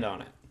land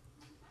on it.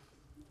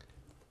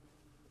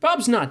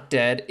 Bob's not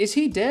dead. Is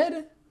he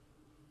dead?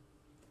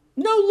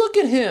 No, look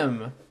at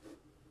him.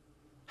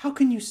 How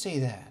can you say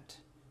that?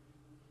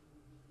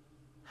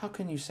 How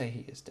can you say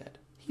he is dead?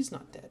 He's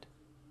not dead.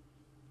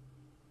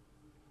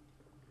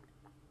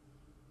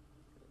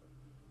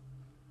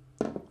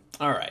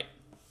 All right.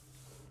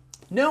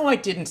 No, I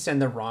didn't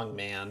send the wrong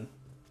man.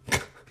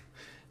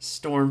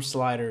 Storm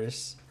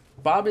sliders.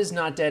 Bob is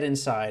not dead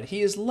inside.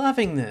 He is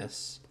loving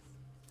this.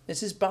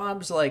 This is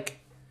Bob's,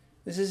 like,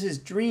 this is his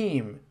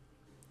dream.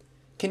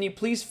 Can you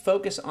please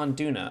focus on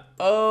Duna?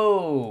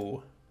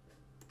 Oh,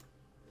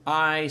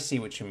 I see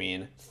what you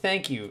mean.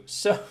 Thank you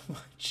so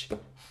much.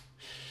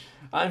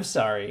 I'm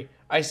sorry.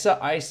 I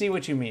see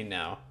what you mean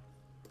now.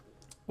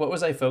 What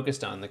was I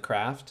focused on? The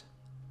craft?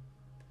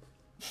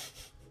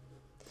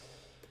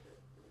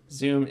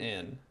 Zoom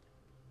in.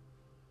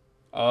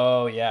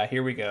 Oh, yeah,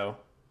 here we go.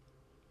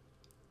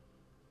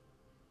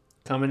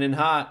 Coming in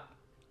hot.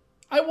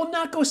 I will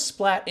not go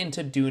splat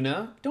into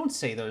Duna. Don't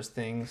say those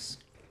things.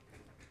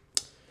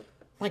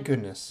 My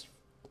goodness.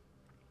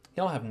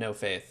 Y'all have no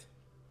faith.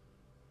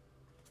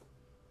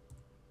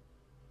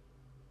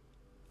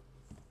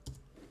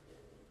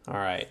 All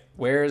right,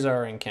 where's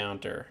our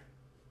encounter?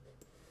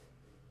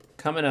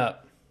 Coming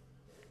up.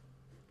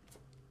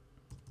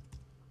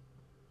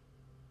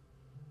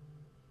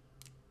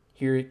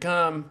 Here it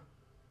come.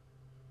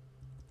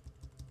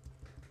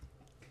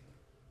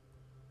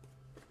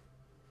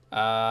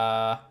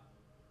 Oh,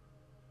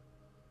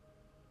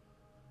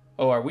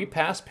 are we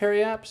past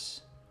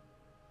Periaps?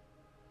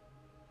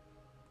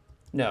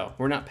 No,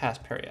 we're not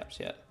past Periaps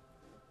yet.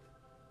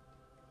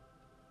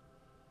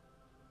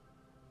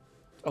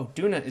 Oh,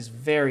 Duna is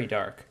very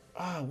dark.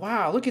 Oh,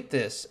 wow, look at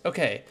this.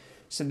 Okay,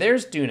 so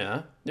there's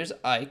Duna. There's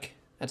Ike.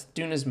 That's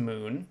Duna's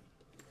moon.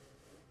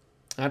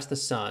 That's the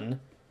sun.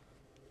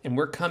 And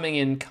we're coming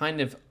in kind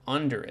of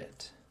under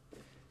it.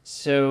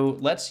 So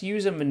let's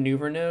use a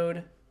maneuver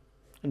node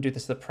and do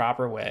this the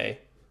proper way.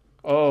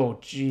 Oh,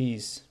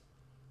 geez.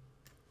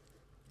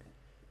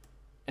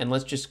 And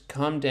let's just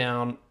come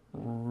down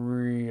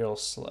real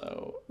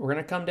slow. We're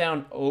going to come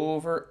down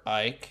over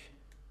Ike.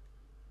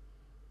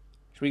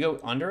 Should we go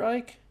under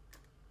Ike?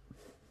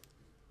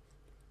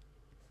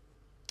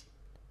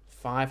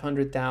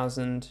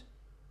 500,000.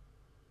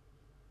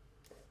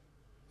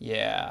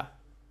 Yeah.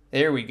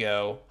 There we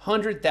go.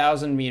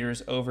 100,000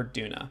 meters over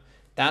Duna.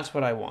 That's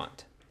what I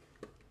want.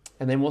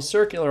 And then we'll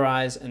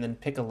circularize and then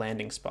pick a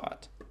landing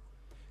spot.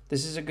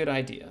 This is a good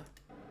idea.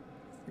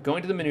 We're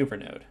going to the maneuver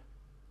node.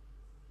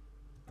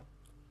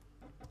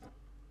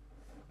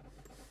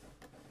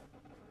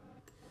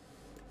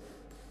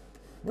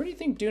 Where do you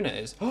think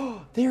Duna is?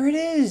 Oh, there it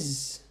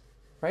is!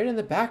 Right in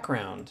the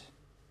background.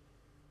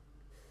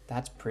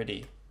 That's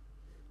pretty.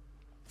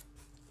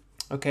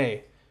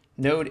 Okay,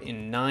 node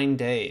in 9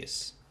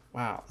 days.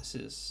 Wow, this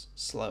is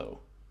slow.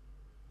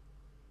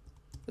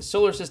 The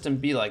solar system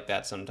be like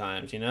that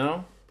sometimes, you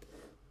know?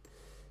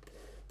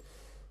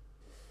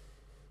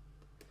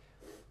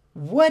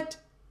 What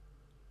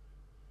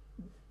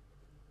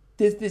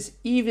does this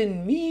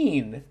even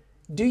mean?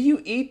 Do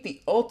you eat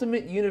the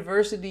ultimate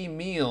university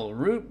meal?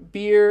 Root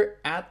beer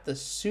at the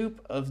soup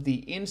of the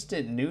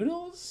instant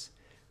noodles?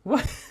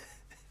 What?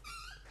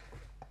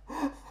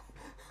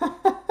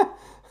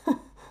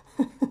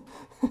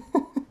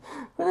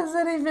 What does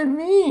that even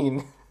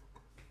mean?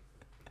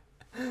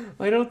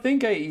 I don't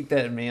think I eat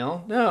that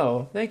meal.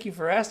 No, thank you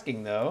for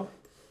asking, though.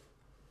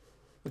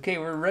 Okay,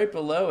 we're right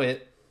below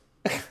it.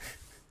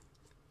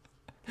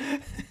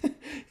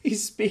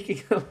 He's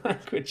speaking the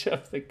language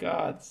of the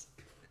gods.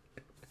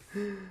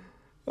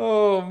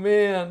 Oh,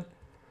 man.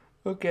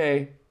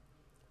 Okay.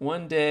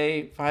 1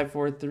 day, 5,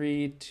 4,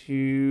 3,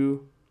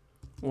 2,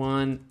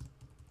 1.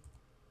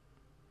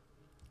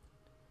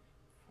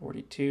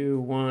 42,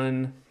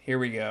 1. Here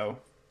we go.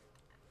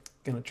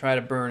 Gonna try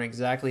to burn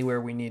exactly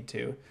where we need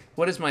to.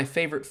 What is my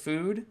favorite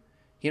food?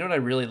 You know what I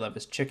really love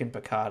is chicken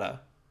piccata.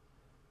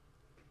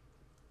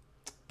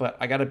 But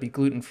I gotta be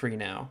gluten-free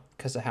now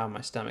because of how my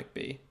stomach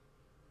be.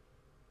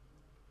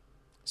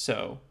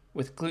 So,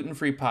 with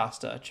gluten-free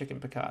pasta,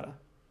 chicken piccata.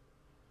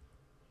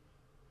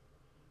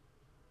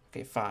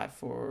 Okay, 5,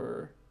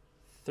 4,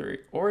 3.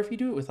 Or if you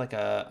do it with like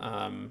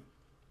a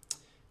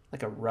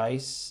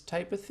rice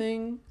type of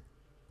thing.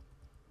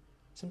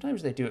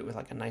 Sometimes they do it with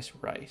like a nice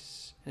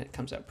rice, and it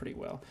comes out pretty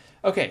well.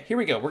 Okay, here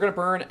we go. We're going to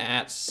burn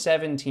at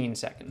 17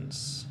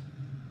 seconds.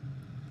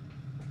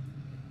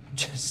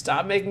 Just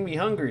stop making me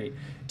hungry.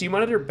 Do you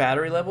monitor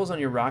battery levels on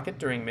your rocket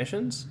during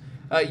missions?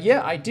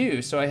 Yeah, I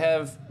do. So I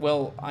have,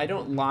 well, I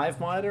don't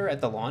live monitor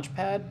at the launch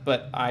pad,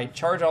 but I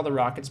charge all the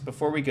rockets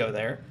before we go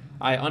there.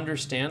 I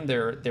understand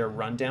their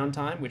rundown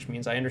time, which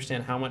means I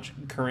understand how much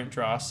current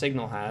draw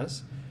signal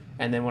has.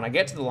 And then when I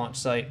get to the launch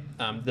site,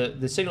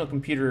 the signal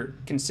computer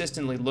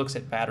consistently looks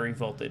at battery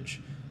voltage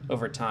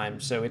over time.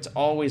 So it's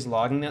always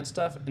logging that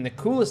stuff. And the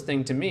coolest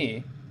thing to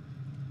me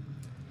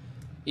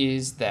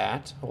is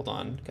that, hold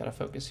on, gotta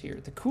focus here.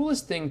 The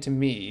coolest thing to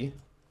me,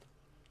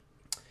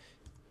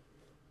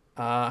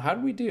 how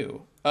did we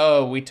do?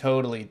 Oh, we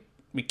killed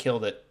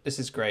it. This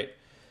is great.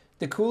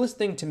 The coolest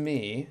thing to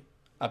me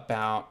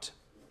about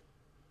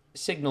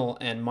signal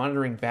and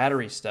monitoring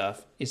battery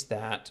stuff is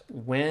that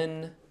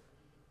when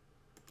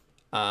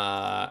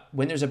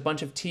there's a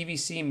bunch of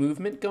TVC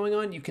movement going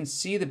on, you can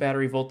see the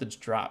battery voltage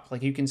drop.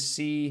 Like you can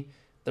see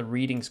the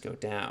readings go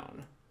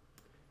down.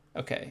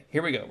 Okay,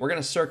 here we go. We're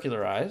going to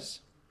circularize.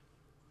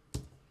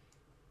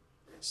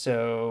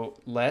 So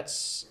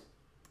let's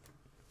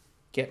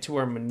get to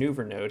our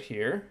maneuver node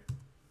here.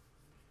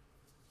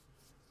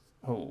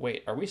 Oh,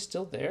 wait, are we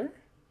still there?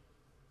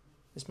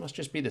 This must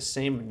just be the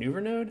same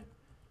maneuver node.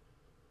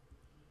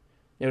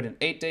 Node in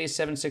 8 days,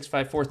 7, 6,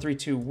 5, 4, 3,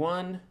 2,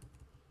 1.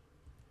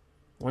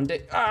 1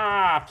 day.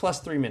 Ah, plus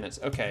 3 minutes.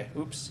 Okay,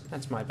 oops,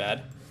 that's my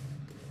bad.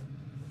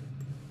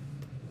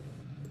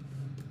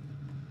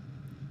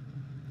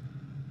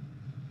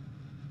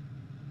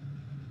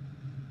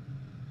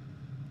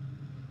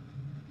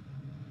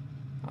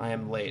 I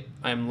am late.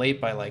 I am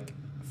late by like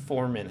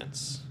 4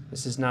 minutes.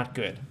 This is not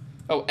good.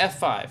 Oh,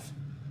 F5.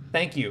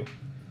 Thank you.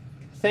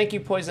 Thank you,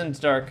 Poisoned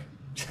Dark.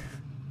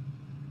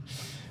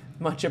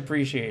 Much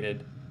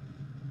appreciated.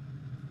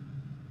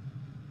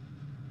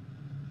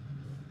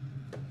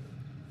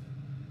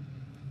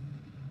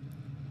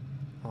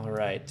 All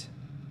right.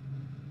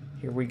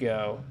 Here we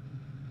go.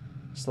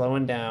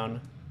 Slowing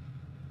down.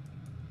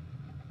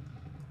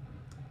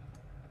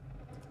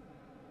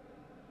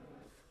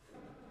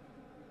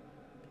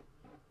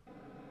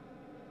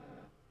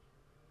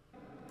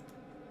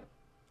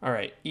 All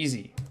right,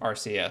 easy,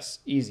 RCS.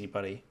 Easy,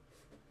 buddy.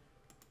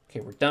 Okay,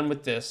 we're done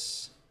with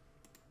this.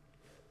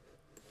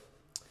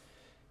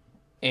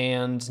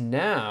 And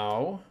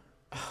now,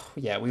 oh,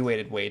 yeah, we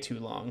waited way too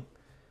long.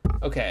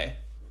 Okay.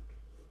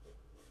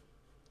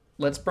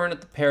 Let's burn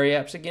at the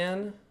periaps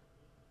again.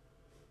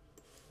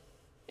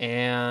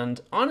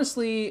 And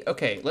honestly,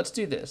 okay, let's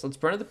do this. Let's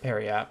burn at the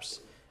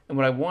periaps. And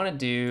what I want to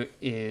do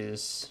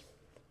is...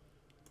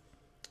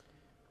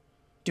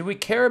 Do we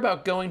care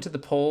about going to the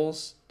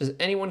polls? Does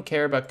anyone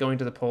care about going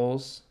to the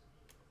polls?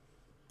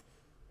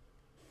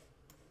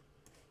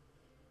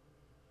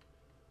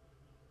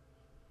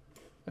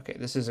 Okay,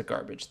 this is a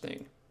garbage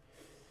thing.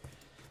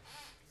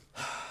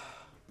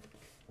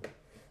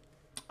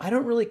 I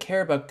don't really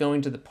care about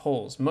going to the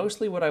polls.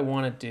 Mostly what I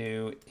want to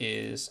do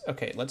is...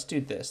 Okay, let's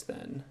do this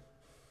then.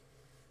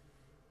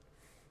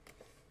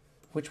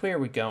 Which way are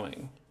we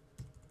going?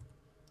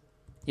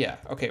 Yeah,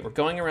 okay, we're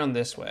going around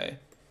this way.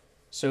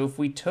 So if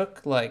we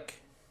took,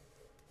 like...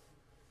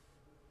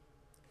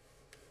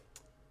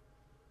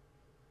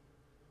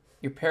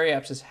 Your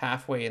periaps is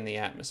halfway in the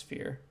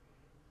atmosphere.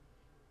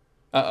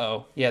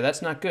 Uh-oh. Yeah,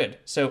 that's not good.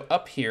 So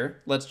up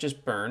here, let's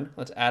just burn.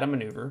 Let's add a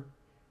maneuver.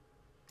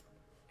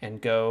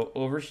 And go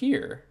over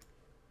here.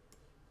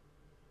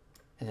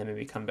 And then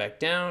maybe come back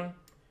down.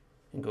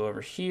 And go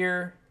over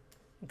here.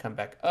 And come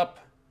back up.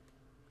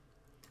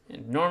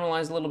 And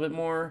normalize a little bit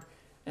more.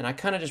 And I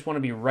kind of just want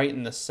to be right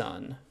in the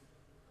sun.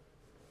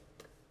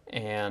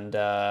 And,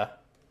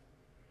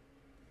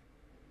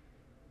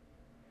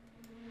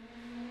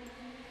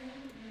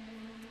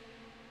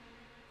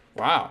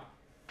 wow.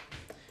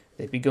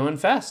 They'd be going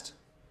fast.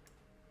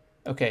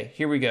 Okay,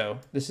 here we go.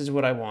 This is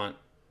what I want.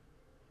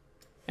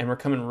 And we're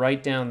coming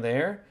right down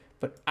there.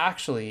 But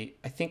actually,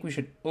 I think we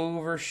should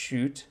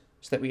overshoot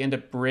so that we end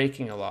up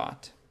braking a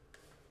lot.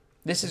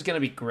 This is going to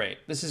be great.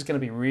 This is going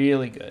to be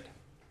really good.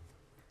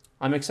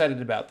 I'm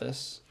excited about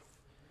this.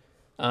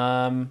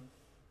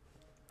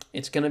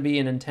 It's going to be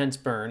an intense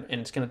burn,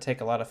 and it's going to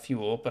take a lot of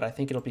fuel, but I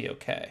think it'll be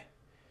okay.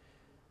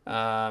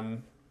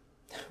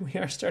 We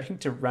are starting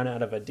to run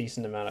out of a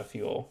decent amount of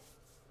fuel,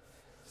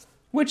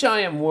 which I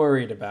am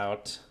worried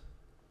about.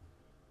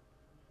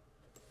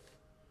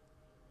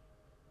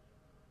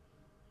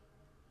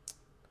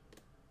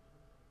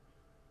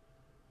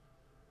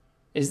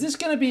 Is this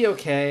going to be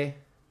okay?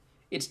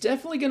 It's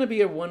definitely going to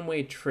be a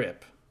one-way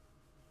trip.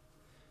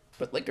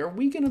 But, like, are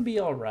we going to be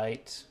all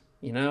right?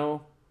 You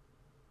know?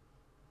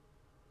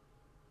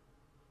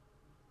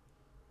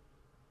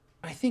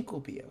 I think we'll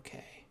be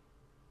okay.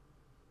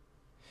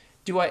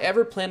 Do I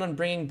ever plan on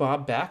bringing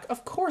Bob back?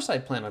 Of course I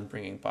plan on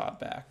bringing Bob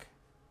back.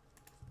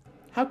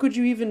 How could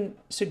you even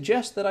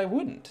suggest that I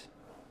wouldn't?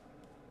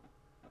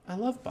 I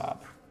love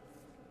Bob.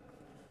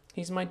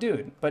 He's my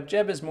dude, but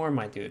Jeb is more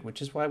my dude,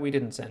 which is why we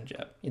didn't send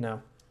Jeb, you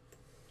know?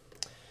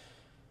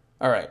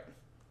 All right.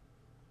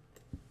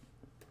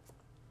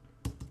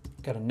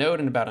 Got a node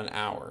in about an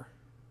hour.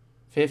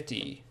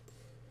 50,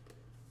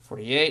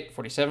 48,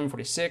 47,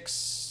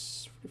 46...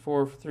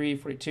 44, 43,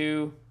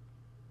 42.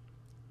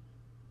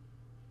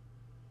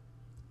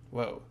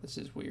 Whoa, this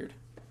is weird.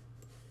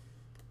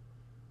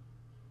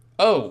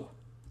 Oh!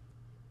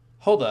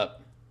 Hold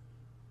up.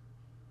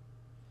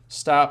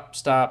 Stop,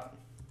 stop,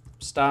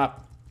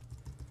 stop.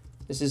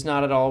 This is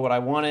not at all what I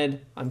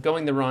wanted. I'm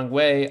going the wrong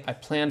way. I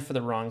planned for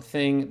the wrong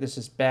thing. This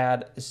is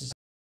bad. This is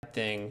a bad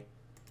thing.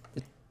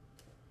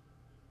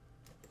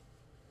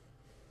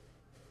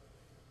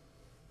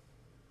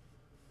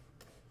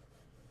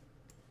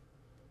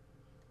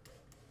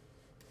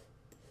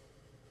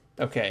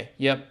 Okay,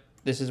 yep,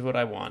 this is what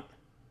I want.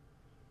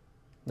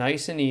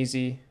 Nice and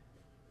easy.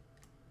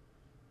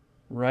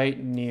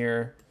 Right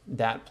near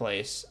that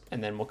place,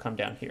 and then we'll come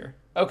down here.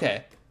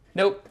 Okay,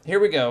 nope, here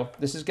we go.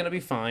 This is gonna be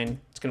fine.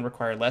 It's gonna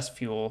require less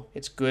fuel.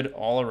 It's good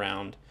all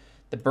around.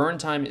 The burn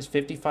time is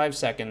 55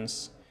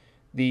 seconds.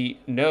 The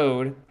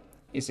node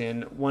is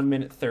in 1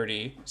 minute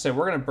 30. So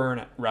we're going to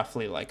burn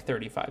roughly like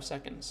 35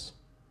 seconds.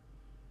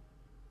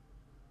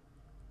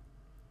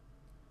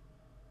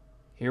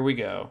 Here we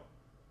go.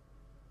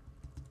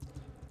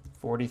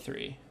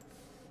 43.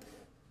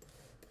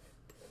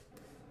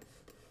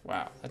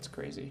 Wow, that's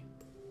crazy.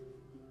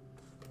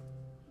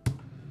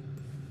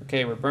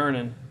 Okay, we're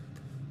burning.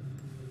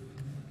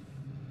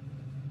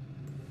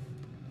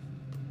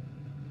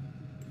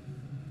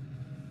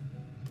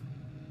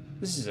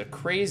 This is a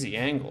crazy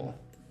angle.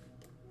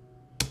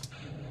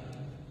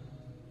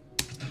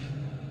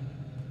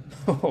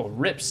 Oh,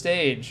 rip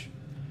stage.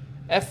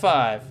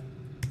 F5.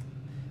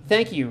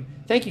 Thank you.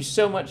 Thank you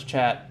so much,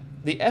 chat.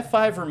 The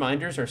F5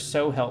 reminders are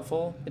so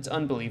helpful. It's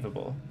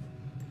unbelievable.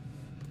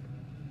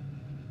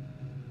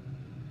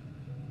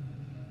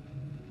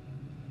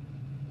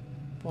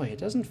 Boy, it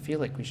doesn't feel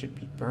like we should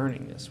be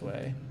burning this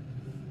way.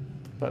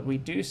 But we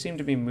do seem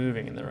to be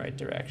moving in the right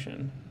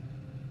direction.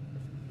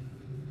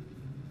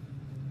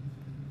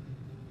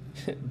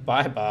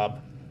 Bye,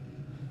 Bob.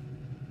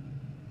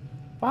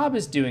 Bob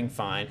is doing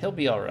fine. He'll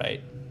be all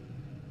right.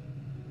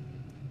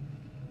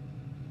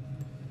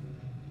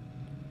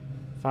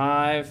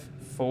 5,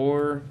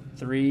 4,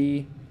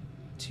 3,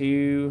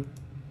 2.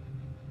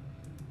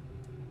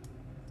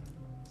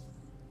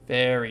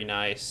 Very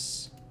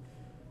nice.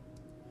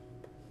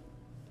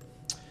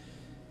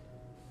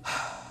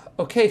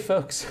 Okay,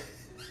 folks.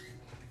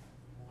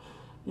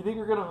 You think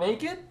we're gonna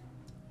make it?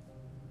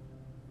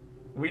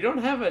 We don't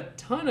have a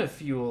ton of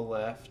fuel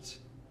left.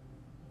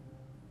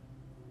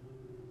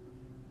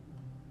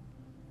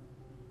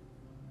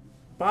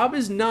 Bob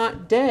is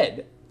not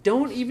dead.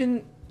 Don't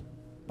even...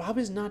 Bob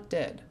is not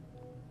dead.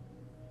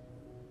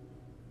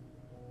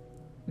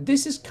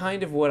 This is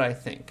kind of what I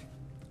think.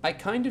 I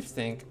kind of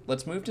think,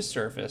 let's move to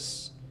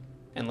surface,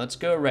 and let's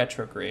go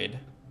retrograde.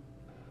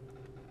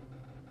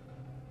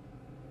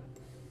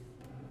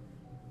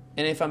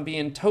 And if I'm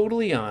being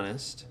totally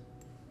honest,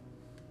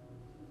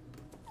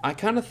 I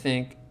kind of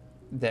think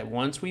that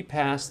once we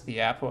pass the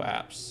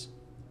apoapsis,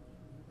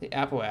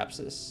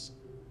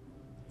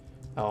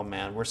 oh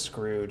man, we're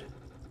screwed.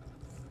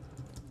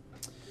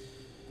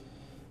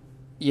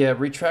 Yeah,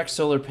 retract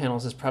solar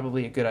panels is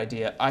probably a good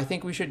idea. I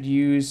think we should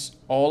use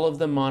all of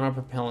the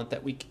monopropellant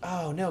that we...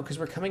 Oh no, because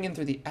we're coming in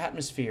through the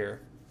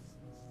atmosphere.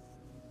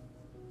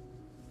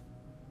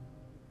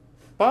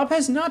 Bob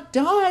has not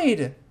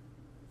died!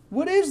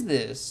 What is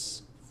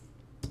this?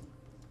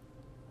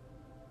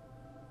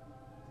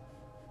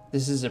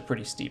 This is a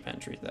pretty steep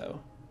entry,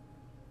 though.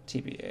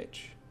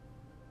 TBH.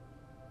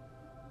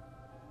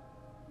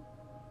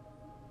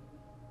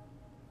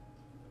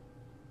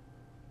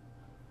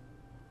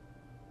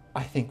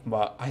 I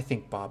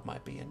think Bob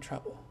might be in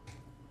trouble.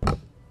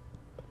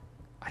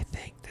 I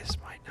think this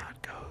might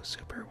not go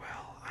super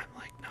well. I'm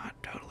like not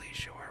totally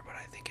sure, but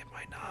I think it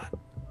might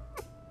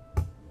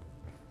not.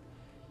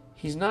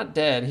 He's not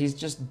dead, he's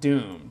just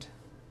doomed.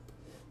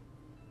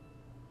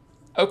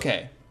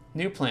 Okay,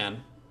 new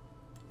plan.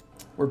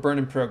 We're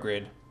burning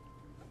prograde.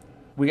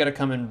 We gotta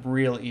come in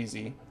real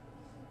easy.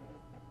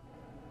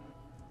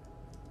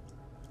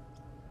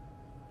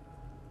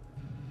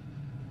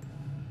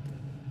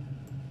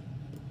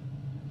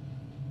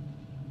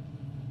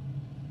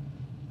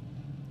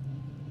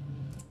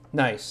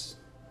 Nice.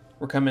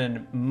 We're coming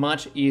in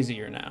much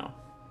easier now.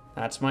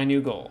 That's my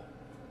new goal.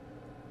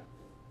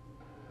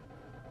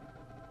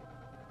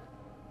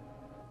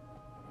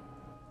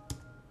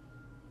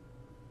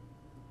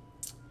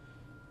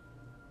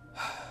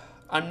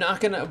 I'm not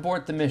going to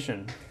abort the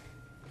mission.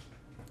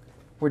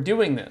 We're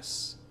doing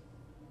this.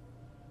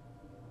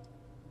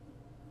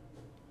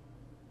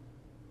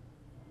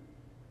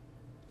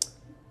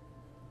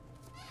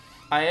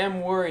 I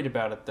am worried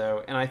about it,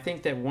 though, and I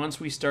think that once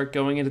we start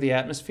going into the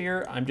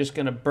atmosphere, I'm just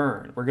going to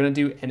burn. We're going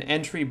to do an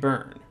entry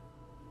burn.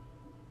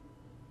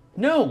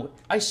 No,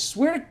 I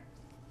swear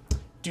to...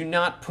 Do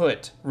not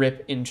put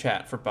RIP in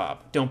chat for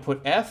Bob. Don't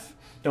put F,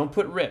 don't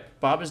put RIP.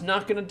 Bob is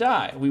not going to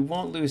die. We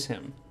won't lose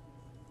him.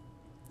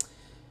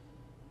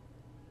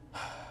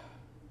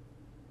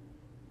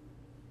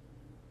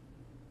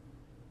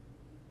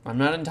 I'm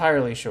not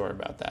entirely sure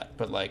about that,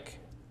 but, like,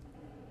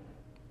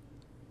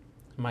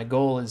 my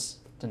goal is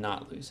to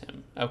not lose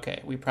him.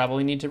 Okay, we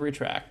probably need to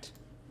retract.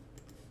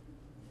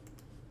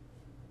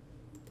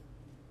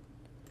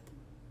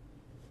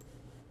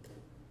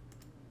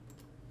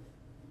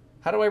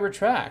 How do I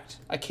retract?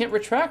 I can't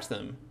retract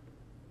them.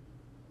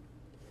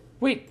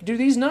 Wait, do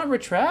these not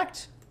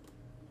retract?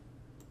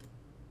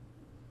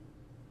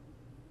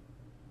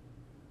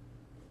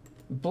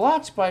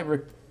 Blocked by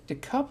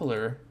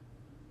decoupler.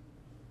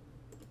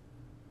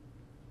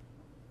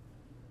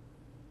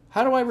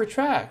 How do I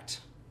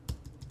retract?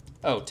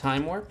 Oh,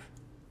 time warp?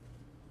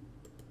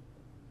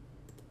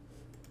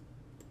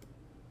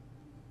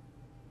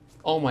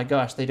 Oh my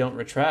gosh, they don't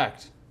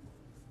retract.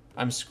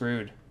 I'm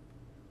screwed.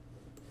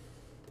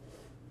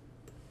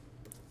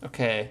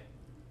 Okay.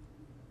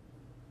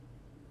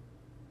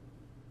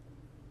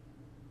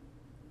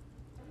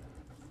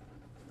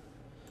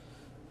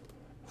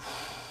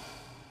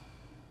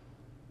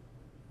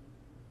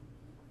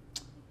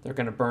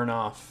 they're going to burn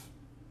off.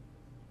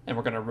 And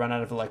we're going to run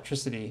out of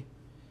electricity.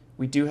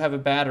 We do have a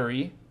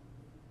battery,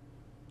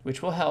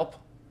 which will help.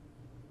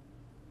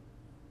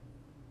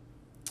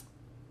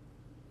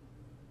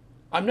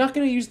 I'm not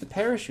going to use the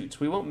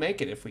parachutes. We won't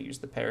make it if we use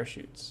the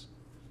parachutes.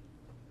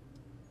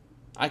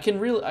 I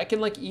can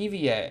like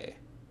EVA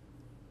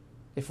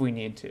if we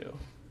need to.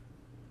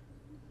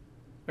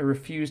 I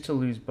refuse to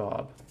lose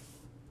Bob.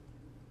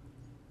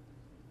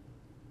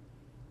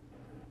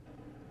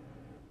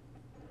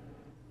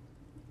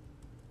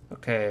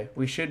 Okay,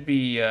 we should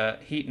be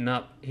heating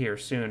up here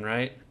soon,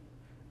 right?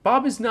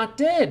 Bob is not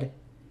dead.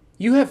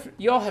 You have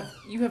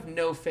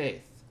no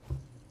faith.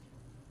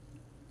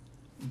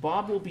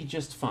 Bob will be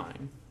just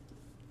fine.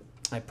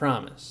 I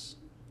promise.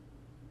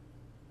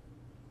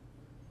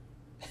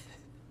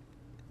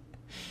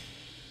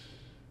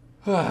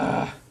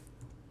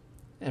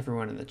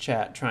 Everyone in the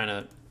chat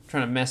trying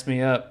to mess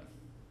me up.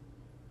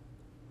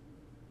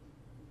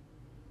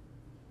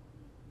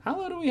 How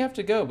low do we have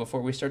to go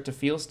before we start to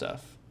feel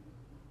stuff?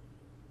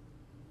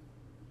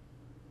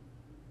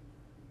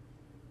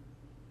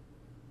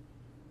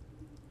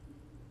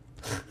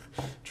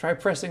 Try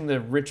pressing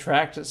the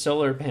retract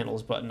solar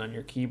panels button on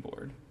your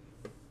keyboard.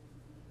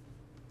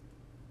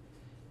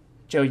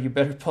 Joe, you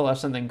better pull off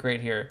something great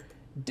here.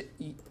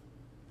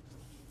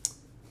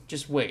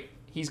 Just wait.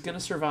 He's gonna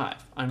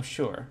survive, I'm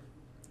sure.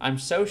 I'm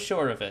so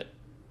sure of it.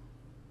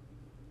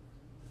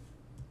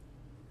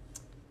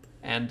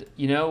 And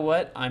you know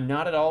what? I'm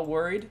not at all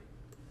worried.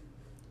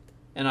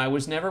 And I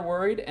was never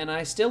worried, and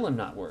I still am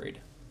not worried.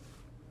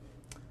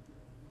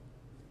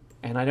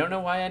 And I don't know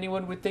why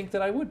anyone would think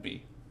that I would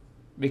be.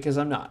 Because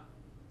I'm not.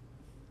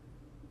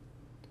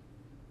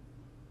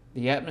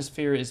 The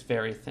atmosphere is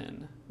very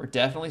thin. We're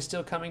definitely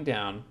still coming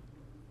down.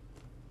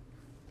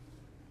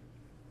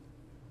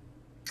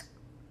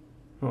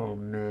 Oh,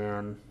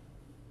 man.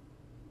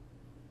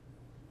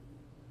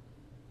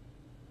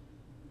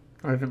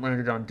 I haven't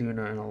landed on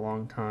Duna in a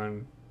long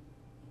time.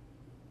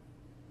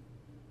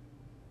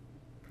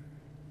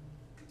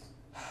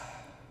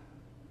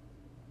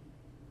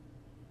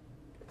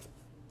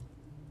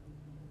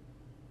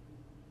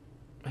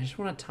 I just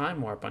want to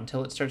time warp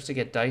until it starts to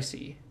get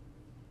dicey.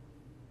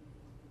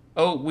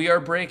 Oh, we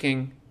are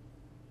breaking.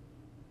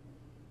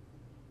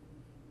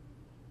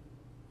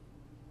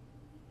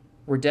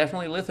 We're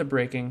definitely litho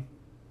breaking.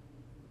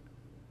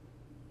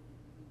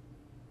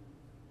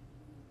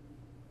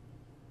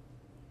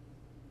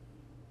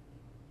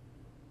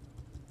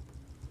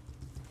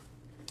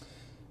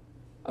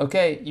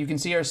 Okay, you can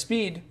see our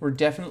speed. We're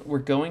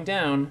going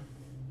down.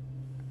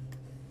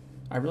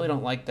 I really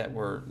don't like that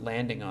we're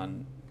landing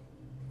on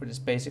what is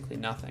basically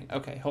nothing.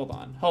 Okay, hold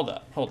on. Hold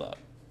up.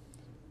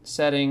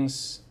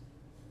 Settings.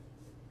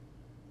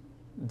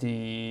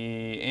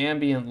 The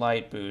ambient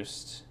light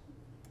boost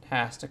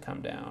has to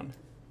come down.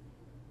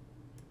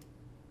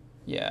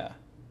 Yeah.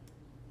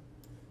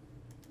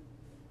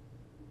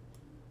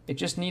 It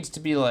just needs to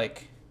be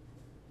like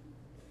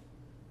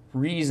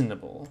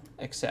reasonable,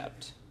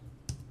 except.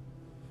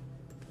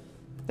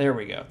 There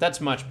we go. That's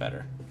much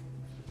better.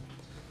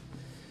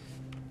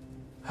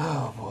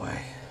 Oh boy.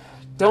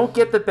 Don't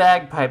get the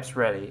bagpipes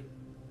ready.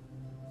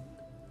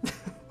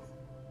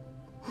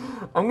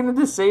 I'm gonna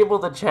disable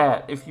the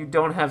chat if you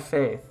don't have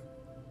faith.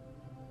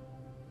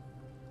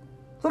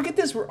 Look at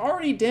this, we're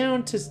already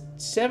down to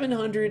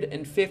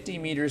 750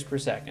 meters per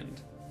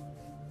second.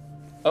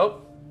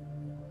 Oh.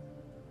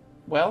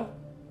 Well.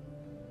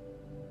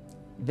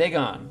 They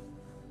gone.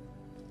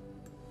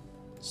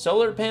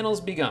 Solar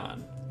panels be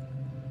gone.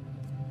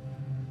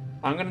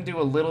 I'm gonna do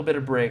a little bit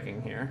of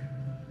braking here.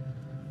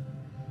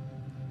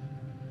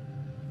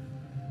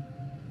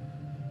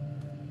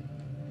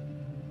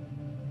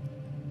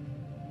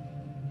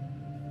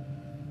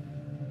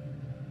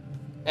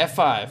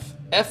 F5,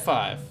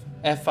 F5,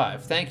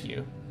 F5, thank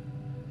you.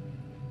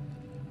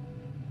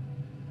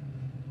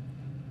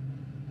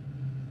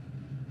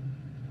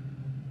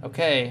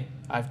 Okay,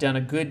 I've done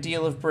a good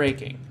deal of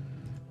braking.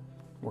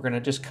 We're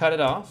gonna just cut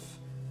it off.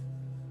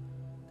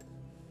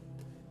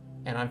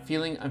 And I'm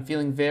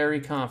feeling very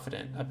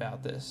confident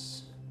about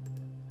this.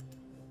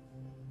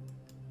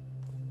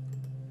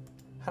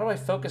 How do I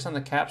focus on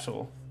the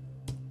capsule?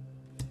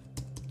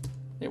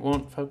 It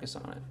won't focus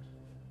on it.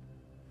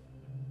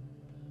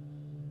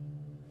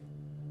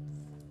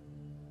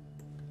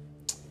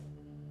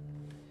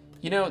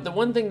 You know, the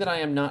one thing that I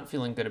am not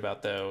feeling good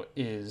about, though,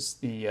 is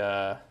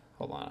the,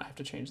 hold on, I have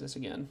to change this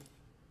again.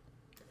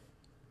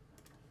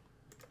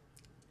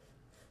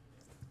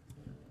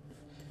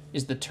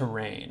 Is the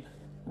terrain.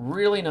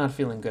 Really not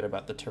feeling good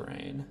about the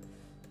terrain.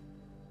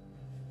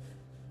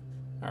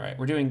 All right,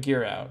 we're doing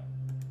gear out.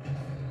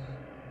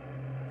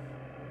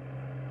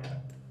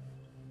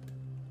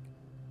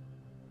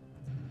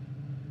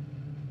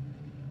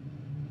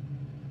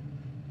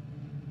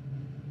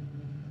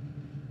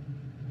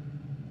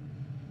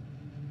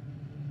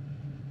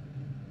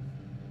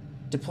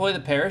 Deploy the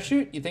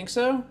parachute? You think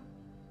so?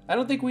 I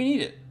don't think we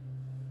need it.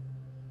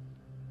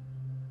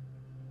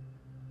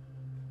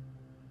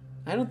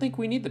 I don't think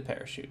we need the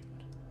parachute.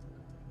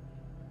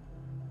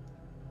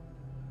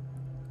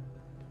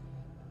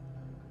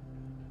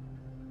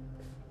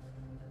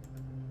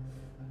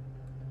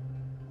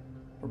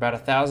 We're about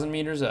 1,000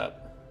 meters up.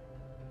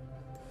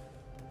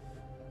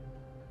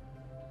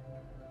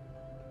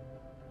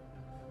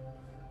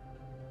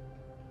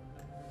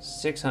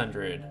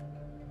 $600,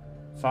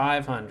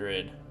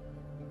 $500.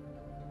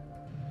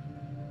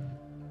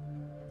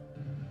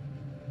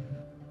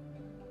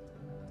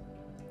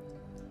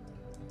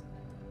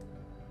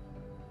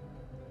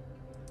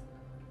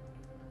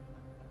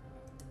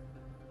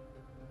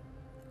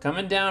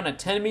 Coming down at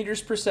 10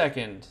 meters per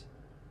second.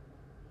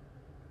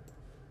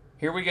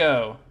 Here we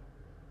go.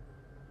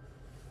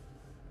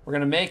 We're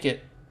gonna make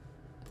it.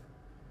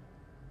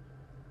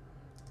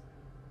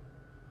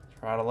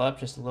 Throttle up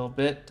just a little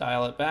bit,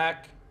 dial it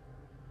back.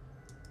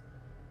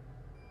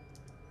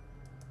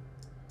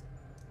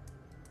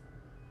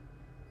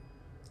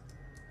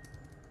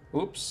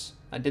 Oops,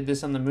 I did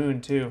this on the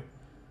moon too.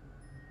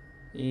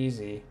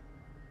 Easy.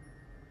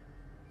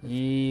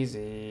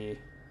 Easy.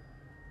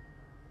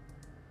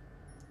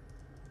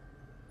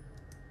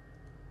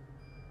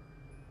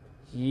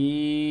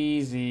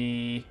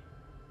 Easy.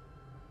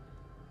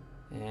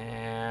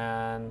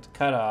 And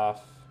cut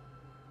off.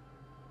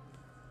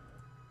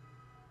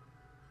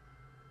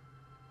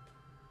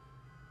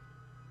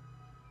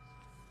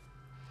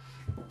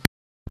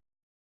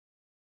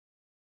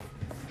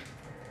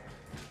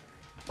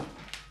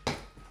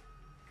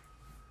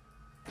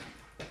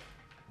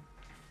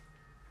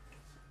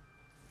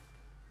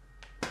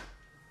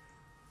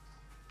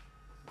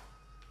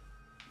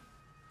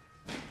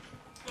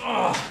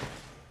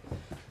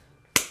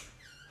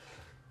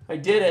 I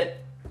did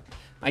it.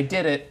 I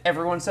did it.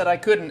 Everyone said I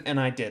couldn't, and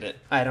I did it.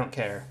 I don't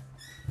care.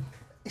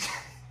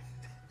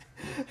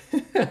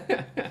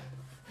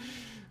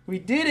 We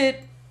did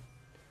it.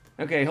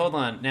 Okay, hold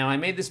on. Now, I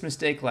made this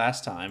mistake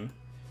last time.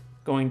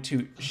 Going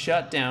to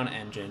shut down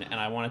engine, and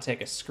I want to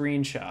take a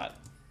screenshot.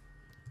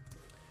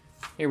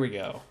 Here we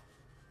go.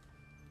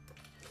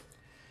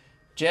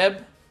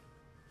 Jeb,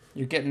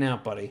 you're getting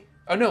out, buddy.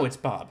 Oh, no, it's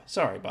Bob.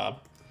 Sorry,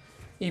 Bob.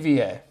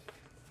 EVA.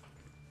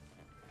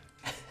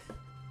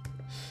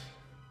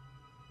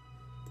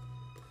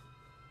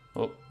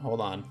 Oh, hold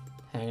on.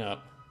 Hang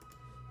up.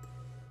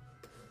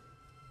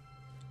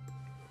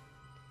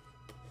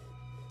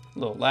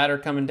 Little ladder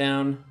coming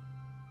down.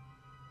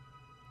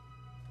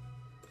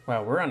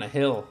 Wow, we're on a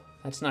hill.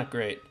 That's not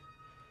great.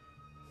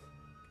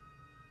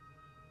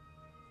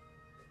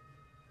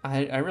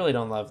 I really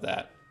don't love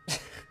that.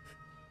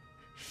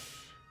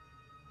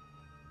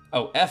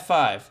 Oh,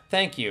 F5.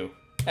 Thank you.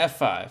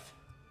 F5.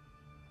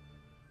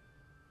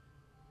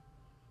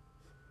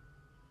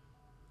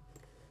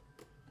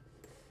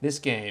 This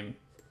game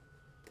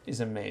is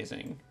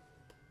amazing.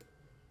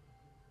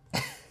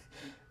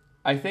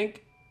 I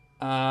think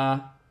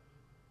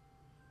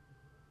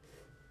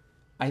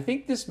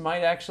this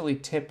might actually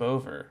tip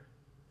over.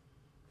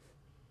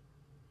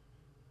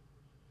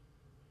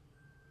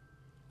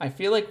 I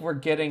feel like we're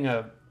getting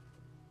an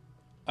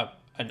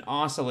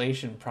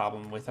oscillation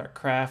problem with our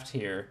craft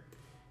here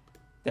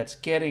that's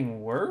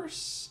getting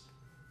worse.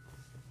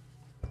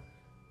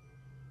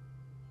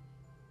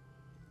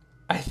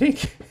 I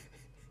think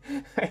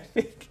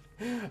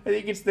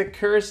it's the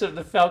curse of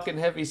the Falcon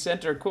Heavy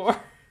Center Core.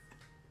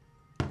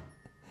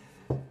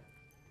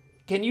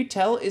 Can you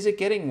tell? Is it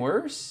getting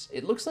worse?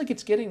 It looks like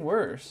it's getting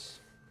worse.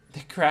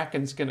 The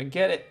Kraken's gonna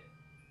get it.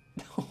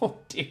 Oh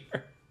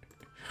dear.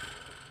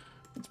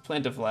 Let's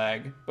plant a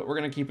flag, but we're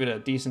gonna keep it a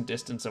decent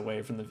distance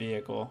away from the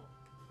vehicle.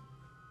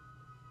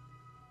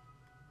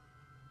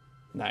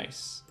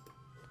 Nice.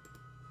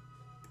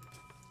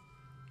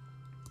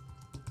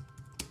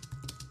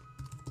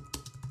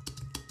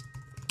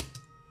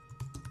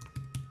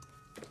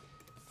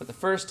 For the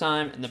first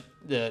time, and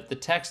the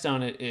text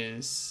on it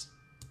is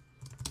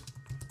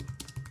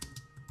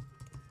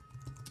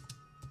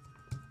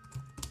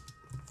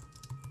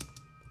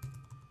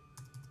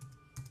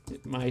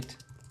it might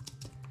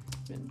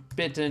have been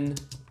bitten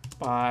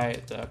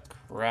by the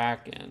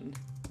Kraken.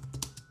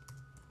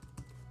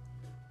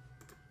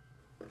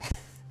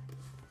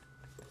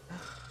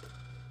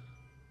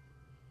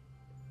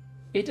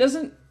 It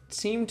doesn't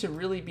seem to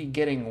really be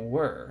getting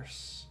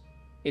worse.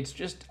 It's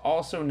just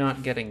also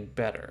not getting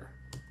better.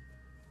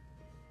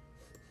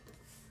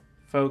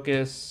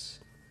 Focus.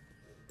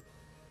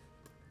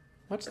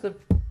 What's the...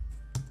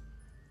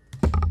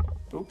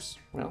 Oops.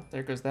 Well,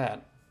 there goes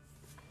that.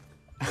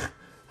 I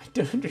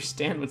don't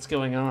understand what's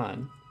going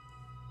on.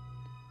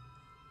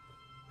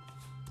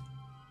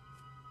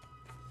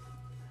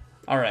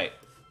 All right.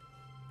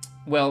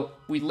 Well,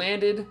 we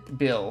landed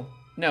Bill.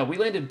 No, we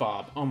landed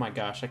Bob. Oh my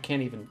gosh, I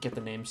can't even get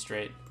the name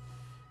straight.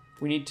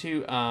 We need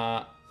to,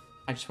 I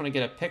just want to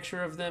get a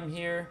picture of them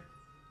here.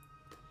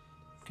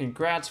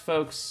 Congrats,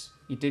 folks.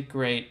 You did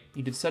great.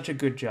 You did such a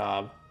good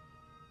job.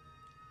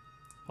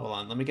 Hold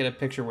on, let me get a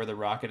picture where the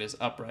rocket is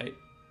upright.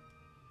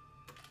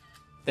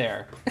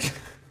 There.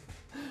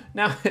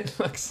 Now it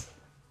looks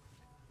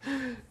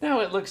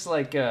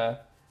like I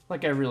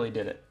really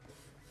did it.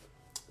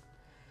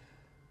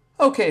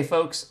 Okay,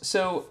 folks,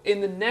 so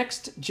in the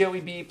next Joey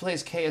B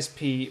Plays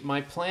KSP,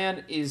 my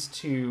plan is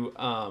to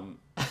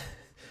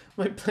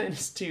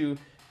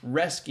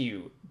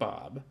rescue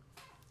Bob.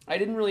 I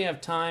didn't really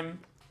have time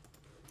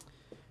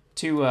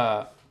to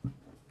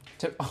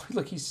oh,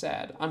 look, he's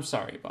sad. I'm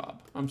sorry,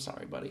 Bob. I'm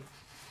sorry, buddy.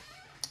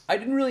 I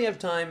didn't really have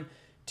time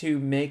to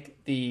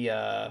make the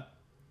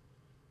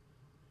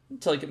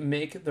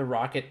make the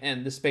rocket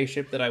and the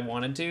spaceship that I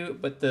wanted to,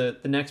 but the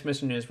next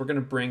mission is we're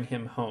gonna bring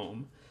him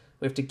home.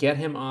 We have to get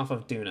him off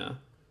of Duna,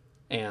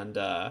 and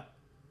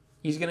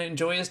he's gonna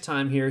enjoy his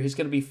time here. He's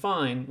gonna be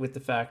fine with the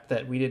fact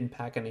that we didn't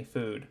pack any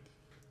food.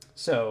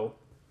 So,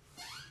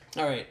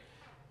 all right.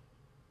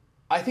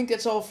 I think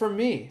that's all from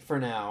me for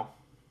now.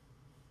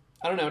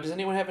 I don't know. Does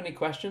anyone have any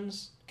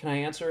questions? Can I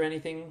answer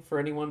anything for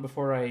anyone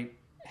before I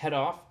head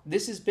off?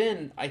 This has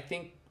been, I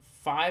think,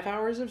 5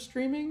 hours of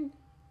streaming.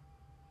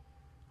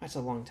 That's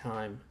a long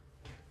time.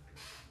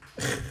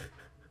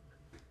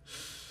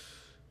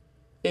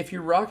 If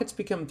your rockets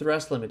become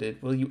thrust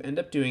limited, will you end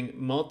up doing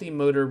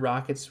multi-motor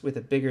rockets with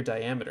a bigger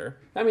diameter?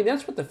 I mean,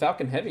 that's what the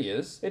Falcon Heavy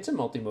is. It's a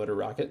multi-motor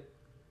rocket.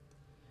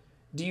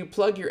 Do you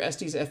plug your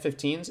Estes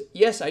F-15s?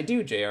 Yes, I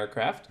do, JR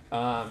Craft.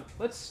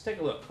 Let's take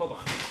a look. Hold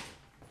on.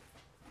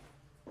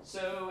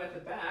 So at the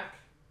back,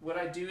 what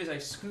I do is I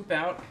scoop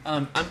out...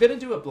 I'm going to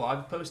do a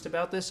blog post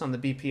about this on the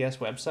BPS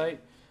website.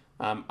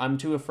 I'm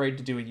too afraid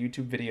to do a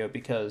YouTube video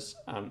because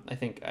I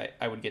think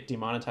I would get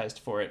demonetized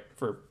for it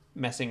for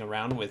messing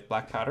around with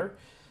black powder.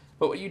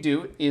 But what you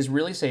do is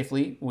really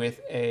safely with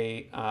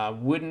a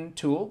wooden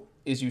tool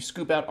is you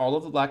scoop out all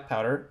of the black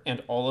powder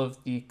and all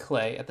of the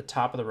clay at the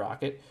top of the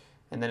rocket.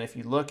 And then if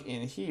you look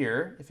in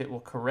here, if it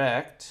will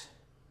correct,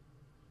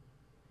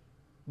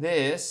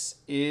 this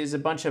is a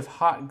bunch of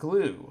hot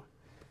glue.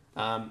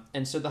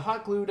 And so the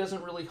hot glue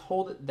doesn't really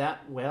hold it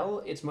that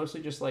well. It's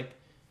mostly just like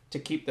to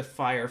keep the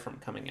fire from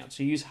coming out.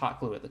 So you use hot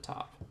glue at the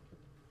top.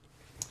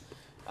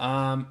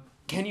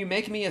 Can you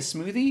make me a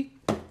smoothie?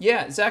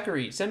 Yeah,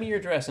 Zachary, send me your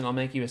address and I'll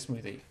make you a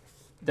smoothie.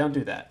 Don't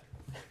do that.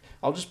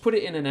 I'll just put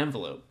it in an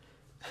envelope.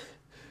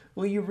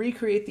 Will you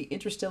recreate the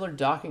interstellar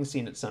docking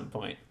scene at some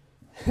point?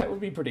 That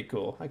would be pretty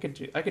cool. I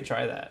could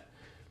try that.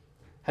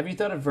 Have you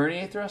thought of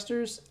Vernier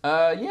thrusters?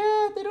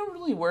 Yeah, they don't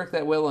really work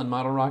that well on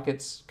model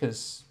rockets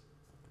because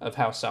of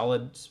how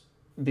solids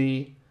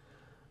be.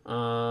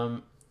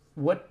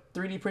 What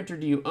 3D printer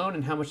do you own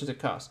and how much does it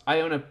cost? I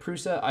own a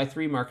Prusa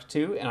i3 Mark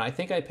II and I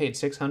think I paid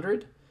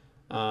 $600,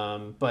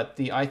 but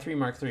the i3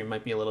 Mark III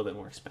might be a little bit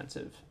more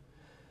expensive.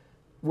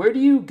 Where do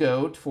you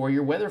go for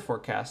your weather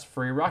forecast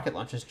for your rocket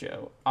launches,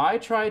 Joe? I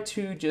try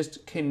to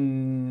just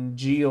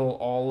congeal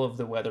all of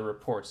the weather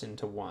reports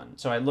into one.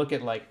 So I look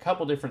at like a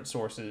couple different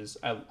sources.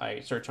 I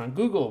search on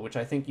Google, which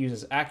I think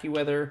uses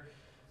AccuWeather,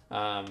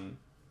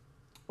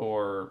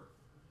 or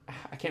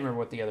I can't remember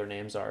what the other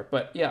names are.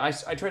 But yeah, I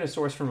try to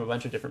source from a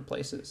bunch of different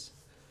places.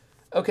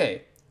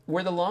 Okay,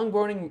 were the long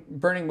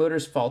burning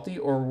motors faulty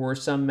or were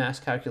some mass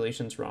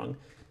calculations wrong?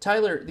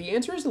 Tyler, the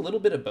answer is a little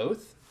bit of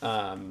both.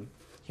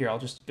 Here, I'll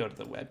just go to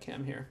the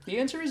webcam here. The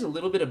answer is a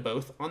little bit of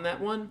both on that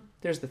one.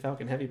 There's the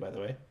Falcon Heavy, by the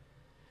way.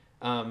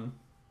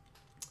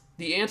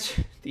 The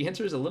answer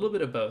is a little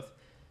bit of both.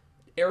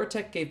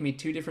 Aerotech gave me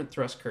 2 different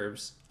thrust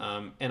curves,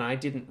 and I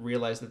didn't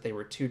realize that they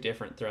were 2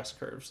 different thrust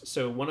curves.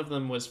 So one of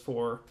them was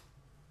for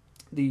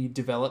the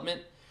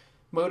development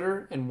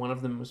motor, and one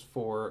of them was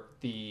for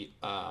the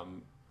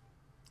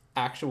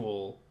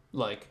actual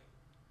like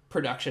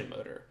production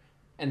motor.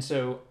 And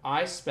so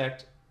I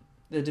spec'd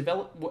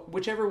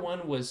whichever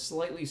one was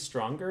slightly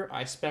stronger,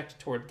 I spec'd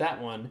toward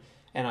that one,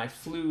 and I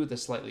flew the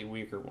slightly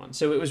weaker one.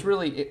 So it was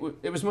really,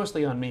 it was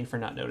mostly on me for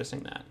not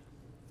noticing that.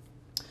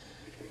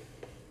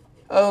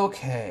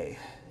 Okay.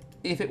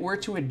 If it were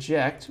to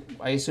eject,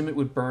 I assume it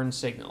would burn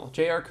signal.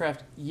 JR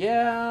Craft,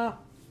 yeah,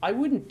 I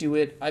wouldn't do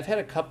it. I've had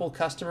a couple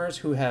customers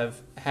who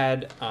have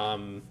had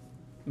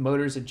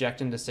motors eject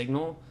into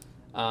signal.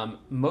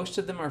 Most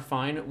of them are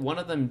fine. One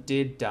of them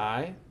did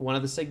die. One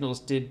of the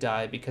signals did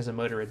die because a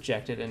motor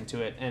ejected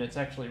into it, and it's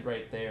actually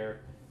right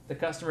there. The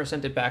customer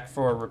sent it back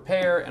for a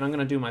repair, and I'm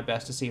going to do my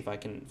best to see if I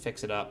can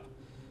fix it up.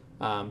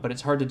 But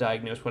it's hard to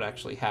diagnose what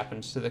actually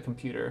happens to the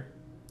computer.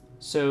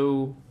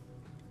 So,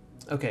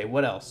 okay,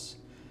 what else?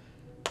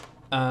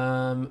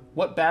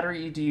 What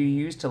battery do you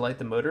use to light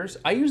the motors?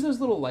 I use those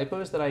little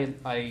LiPos that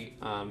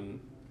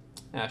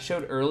I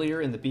showed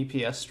earlier in the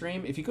BPS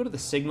stream. If you go to the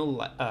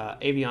Signal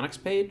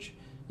avionics page,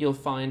 you'll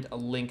find a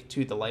link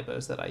to the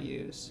LiPos that I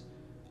use.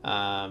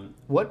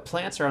 What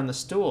plants are on the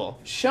stool?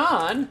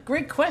 Sean,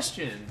 great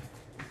question.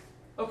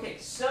 Okay,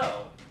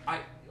 so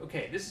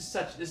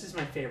this is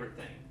my favorite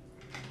thing.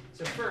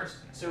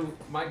 So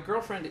my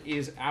girlfriend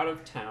is out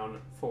of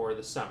town for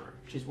the summer.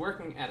 She's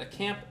working at a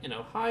camp in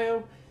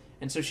Ohio,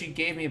 and so she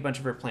gave me a bunch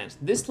of her plants.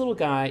 This little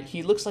guy,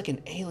 he looks like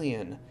an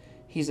alien.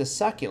 He's a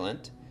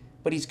succulent,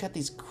 but he's got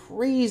these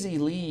crazy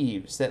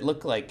leaves that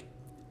look like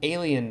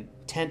alien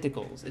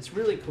tentacles. It's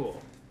really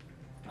cool.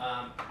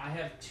 I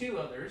have 2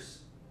 others.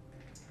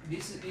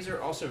 These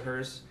are also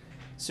hers.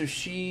 So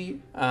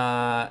she,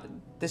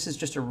 this is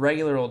just a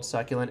regular old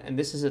succulent, and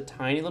this is a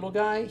tiny little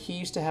guy. He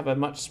used to have a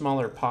much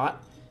smaller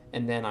pot,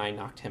 and then I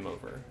knocked him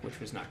over, which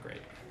was not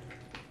great.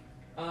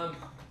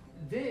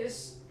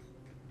 This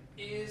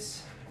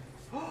is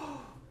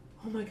Oh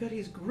my god,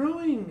 he's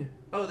growing!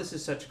 Oh, this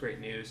is such great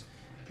news.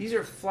 These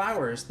are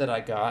flowers that I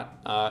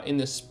got in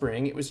the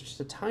spring. It was just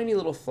a tiny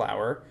little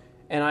flower,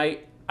 and I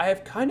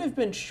have kind of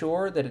been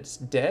sure that it's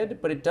dead,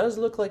 but it does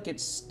look like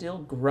it's still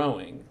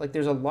growing. Like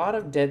there's a lot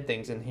of dead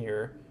things in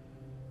here,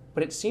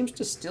 but it seems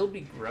to still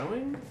be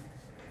growing.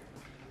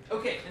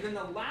 Okay, and then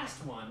the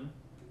last one,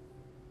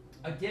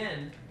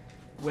 again,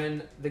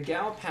 when the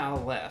gal pal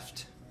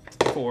left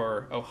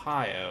for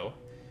Ohio,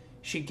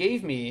 she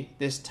gave me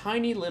this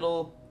tiny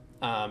little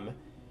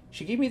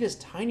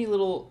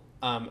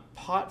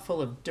pot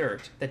full of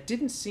dirt that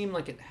didn't seem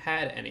like it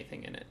had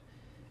anything in it.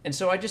 And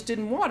so I just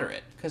didn't water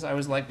it, because I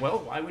was like, well,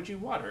 why would you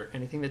water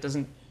anything that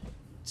doesn't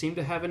seem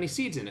to have any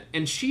seeds in it?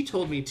 And she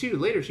told me, too,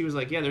 later, she was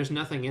like, yeah, there's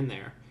nothing in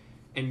there.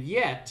 And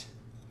yet,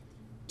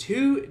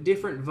 2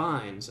 different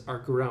vines are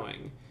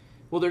growing.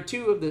 Well, they're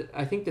 2 of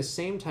I think the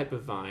same type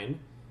of vine.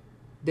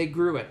 They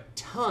grew a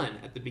ton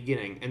at the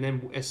beginning, and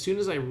then as soon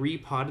as I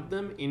repotted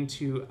them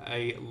into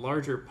a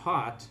larger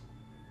pot,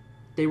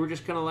 they were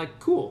just kind of like,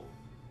 cool,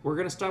 we're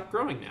going to stop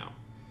growing now.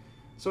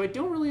 So I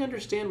don't really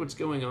understand what's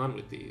going on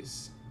with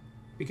these,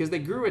 because they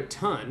grew a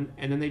ton,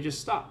 and then they just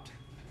stopped.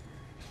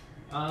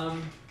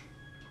 And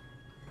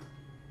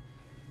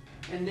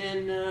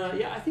then,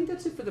 yeah, I think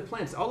that's it for the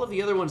plants. All of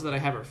the other ones that I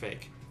have are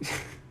fake.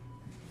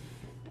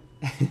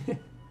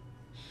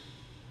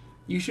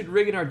 You should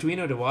rig an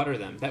Arduino to water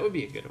them. That would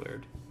be a good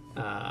word.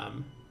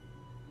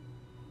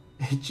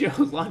 Joe,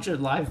 launch a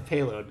live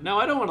payload. No,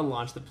 I don't want to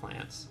launch the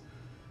plants.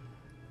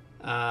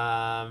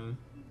 All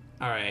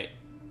right.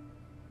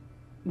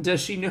 Does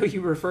she know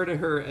you refer to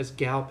her as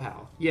gal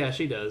pal? Yeah,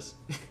 she does.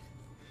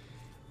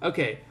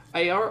 Okay,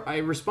 I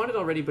responded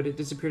already, but it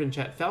disappeared in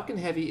chat. Falcon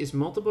Heavy is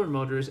multiple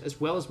motors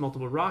as well as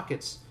multiple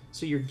rockets,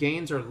 so your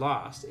gains are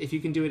lost. If you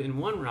can do it in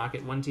one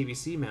rocket, one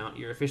TVC mount,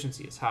 your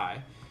efficiency is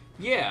high.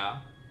 Yeah,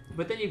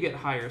 but then you get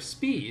higher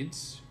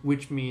speeds,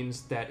 which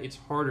means that it's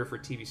harder for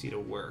TVC to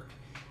work.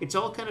 It's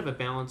all kind of a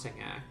balancing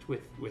act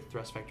with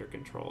thrust vector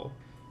control.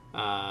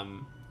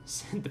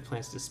 Send the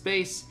plants to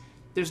space.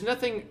 There's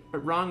nothing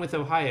wrong with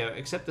Ohio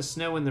except the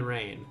snow and the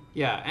rain.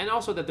 Yeah, and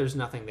also that there's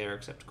nothing there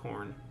except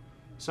corn.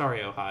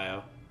 Sorry,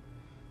 Ohio.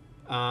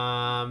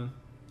 A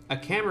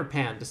camera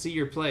pan to see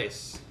your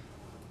place.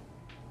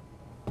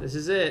 This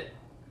is it.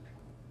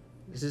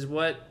 This is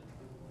what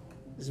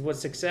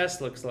success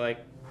looks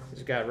like.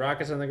 It's got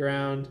rockets on the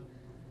ground,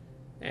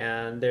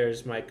 and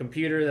there's my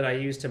computer that I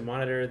use to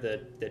monitor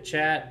the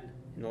chat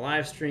in the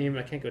live stream.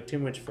 I can't go too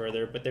much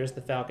further, but there's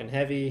the Falcon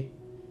Heavy.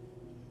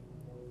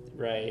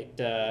 Right.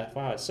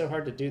 Wow, it's so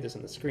hard to do this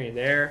on the screen.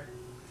 There.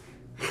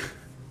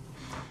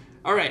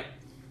 All right.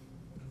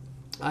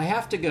 I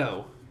have to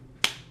go.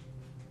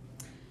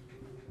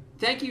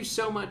 Thank you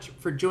so much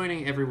for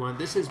joining, everyone.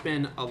 This has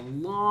been a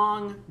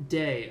long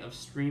day of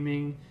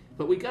streaming,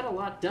 but we got a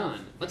lot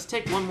done. Let's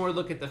take one more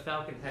look at the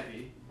Falcon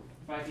Heavy.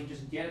 If I can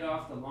just get it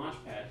off the launch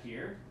pad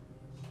here.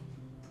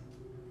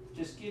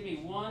 Just give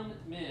me 1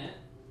 minute,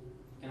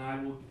 and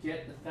I will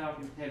get the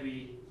Falcon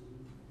Heavy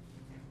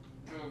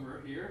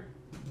over here.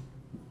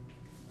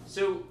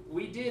 So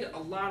we did a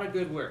lot of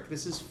good work.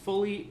 This is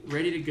fully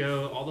ready to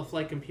go. All the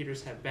flight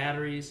computers have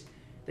batteries.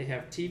 They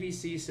have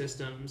TVC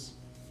systems.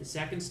 The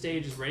second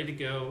stage is ready to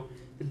go.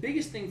 The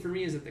biggest thing for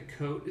me is that the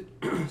code,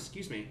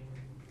 excuse me,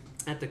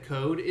 that the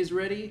code is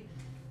ready.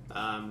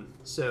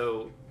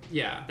 So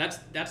yeah,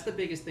 that's the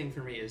biggest thing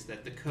for me, is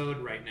that the code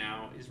right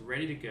now is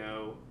ready to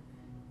go.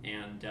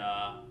 And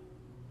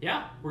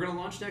yeah, we're gonna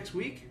launch next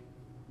week.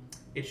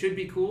 It should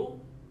be cool.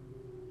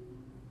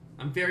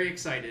 I'm very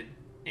excited,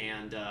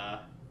 and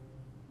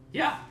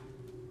yeah.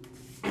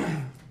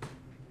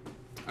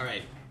 All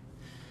right.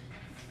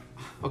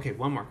 Okay,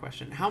 one more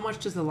question. How much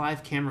does the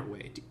live camera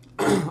weigh?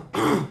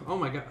 Oh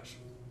my gosh.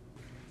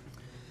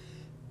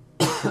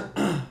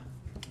 I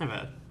have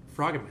a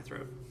frog in my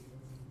throat.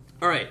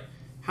 All right.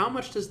 How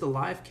much does the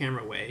live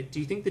camera weigh?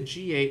 Do you think the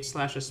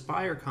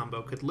G8/Aspire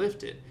combo could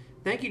lift it?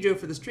 Thank you, Joe,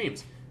 for the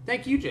streams.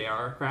 Thank you,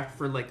 JR Craft,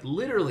 for like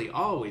literally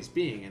always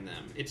being in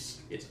them.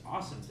 It's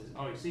awesome to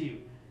always see you.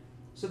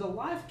 So the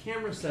live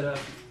camera setup,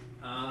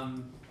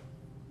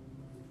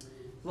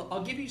 well,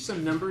 I'll give you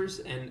some numbers,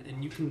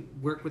 and you can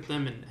work with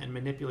them and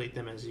manipulate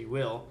them as you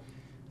will.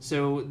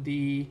 So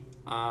the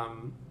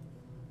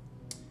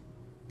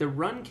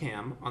run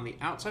cam on the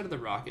outside of the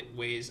rocket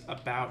weighs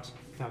about,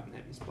 Falcon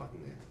Heavy's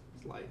blocking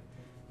the light.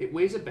 It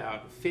weighs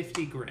about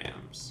 50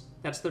 grams.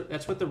 That's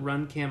what the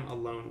run cam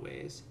alone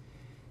weighs.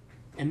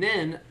 And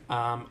then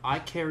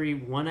I carry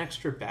 1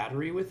 extra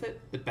battery with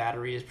it. The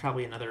battery is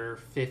probably another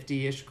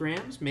 50-ish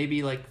grams,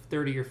 maybe like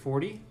 30 or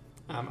 40.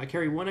 I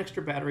carry 1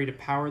 extra battery to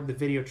power the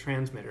video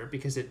transmitter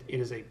because it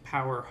is a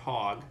power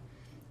hog.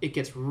 It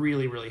gets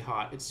really, really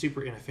hot. It's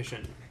super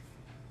inefficient.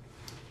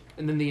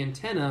 And then the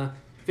antenna,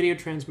 video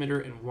transmitter,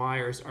 and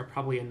wires are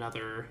probably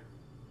another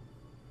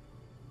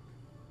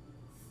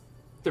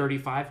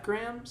 35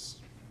 grams.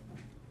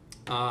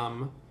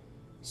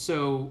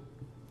 So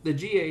the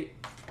G8,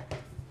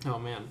 oh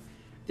man,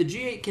 the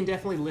G8 can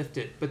definitely lift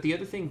it, but the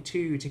other thing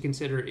too to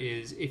consider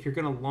is if you're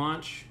going to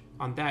launch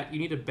on that, you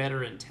need a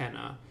better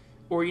antenna.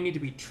 or you need to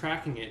be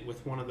tracking it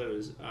with one of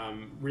those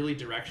really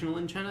directional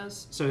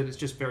antennas, so it's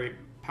just very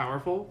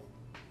powerful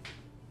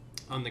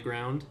on the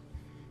ground.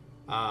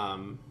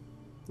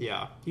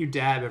 Yeah, you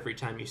dab every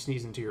time you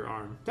sneeze into your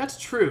arm. That's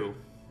true.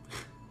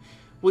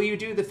 Will you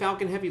do the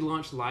Falcon Heavy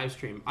launch live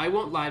stream? I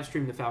won't live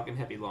stream the Falcon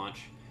Heavy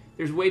launch.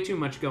 There's way too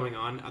much going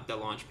on at the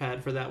launch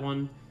pad for that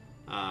one.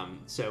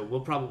 So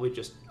we'll probably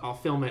I'll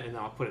film it and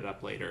then I'll put it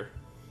up later.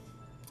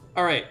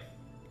 All right.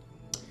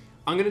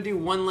 I'm going to do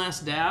one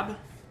last dab,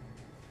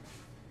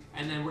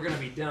 and then we're going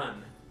to be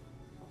done.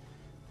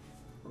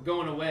 We're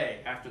going away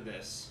after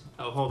this.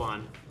 Oh, hold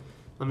on.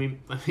 Let me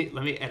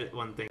edit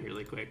one thing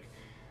really quick.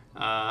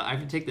 I have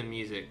to take the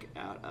music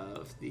out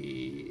of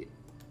the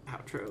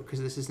outro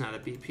because this is not a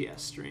BPS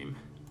stream.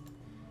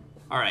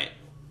 All right.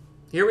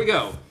 Here we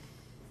go.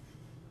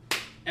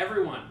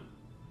 Everyone,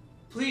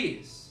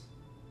 please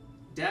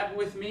dab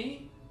with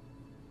me.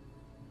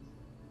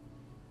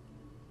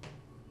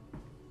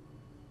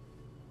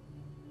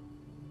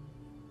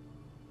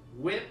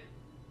 Whip,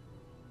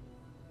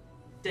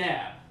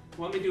 dab.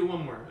 Let me do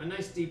one more, a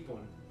nice deep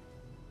one.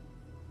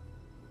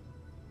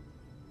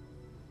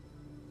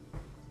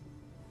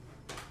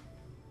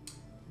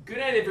 Good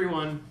night,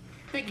 everyone.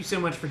 Thank you so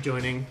much for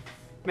joining.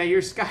 May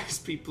your skies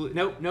be blue.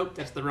 Nope,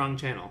 that's the wrong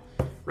channel.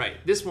 Right,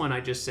 this one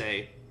I just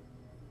say,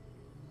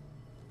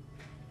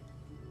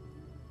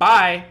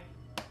 bye.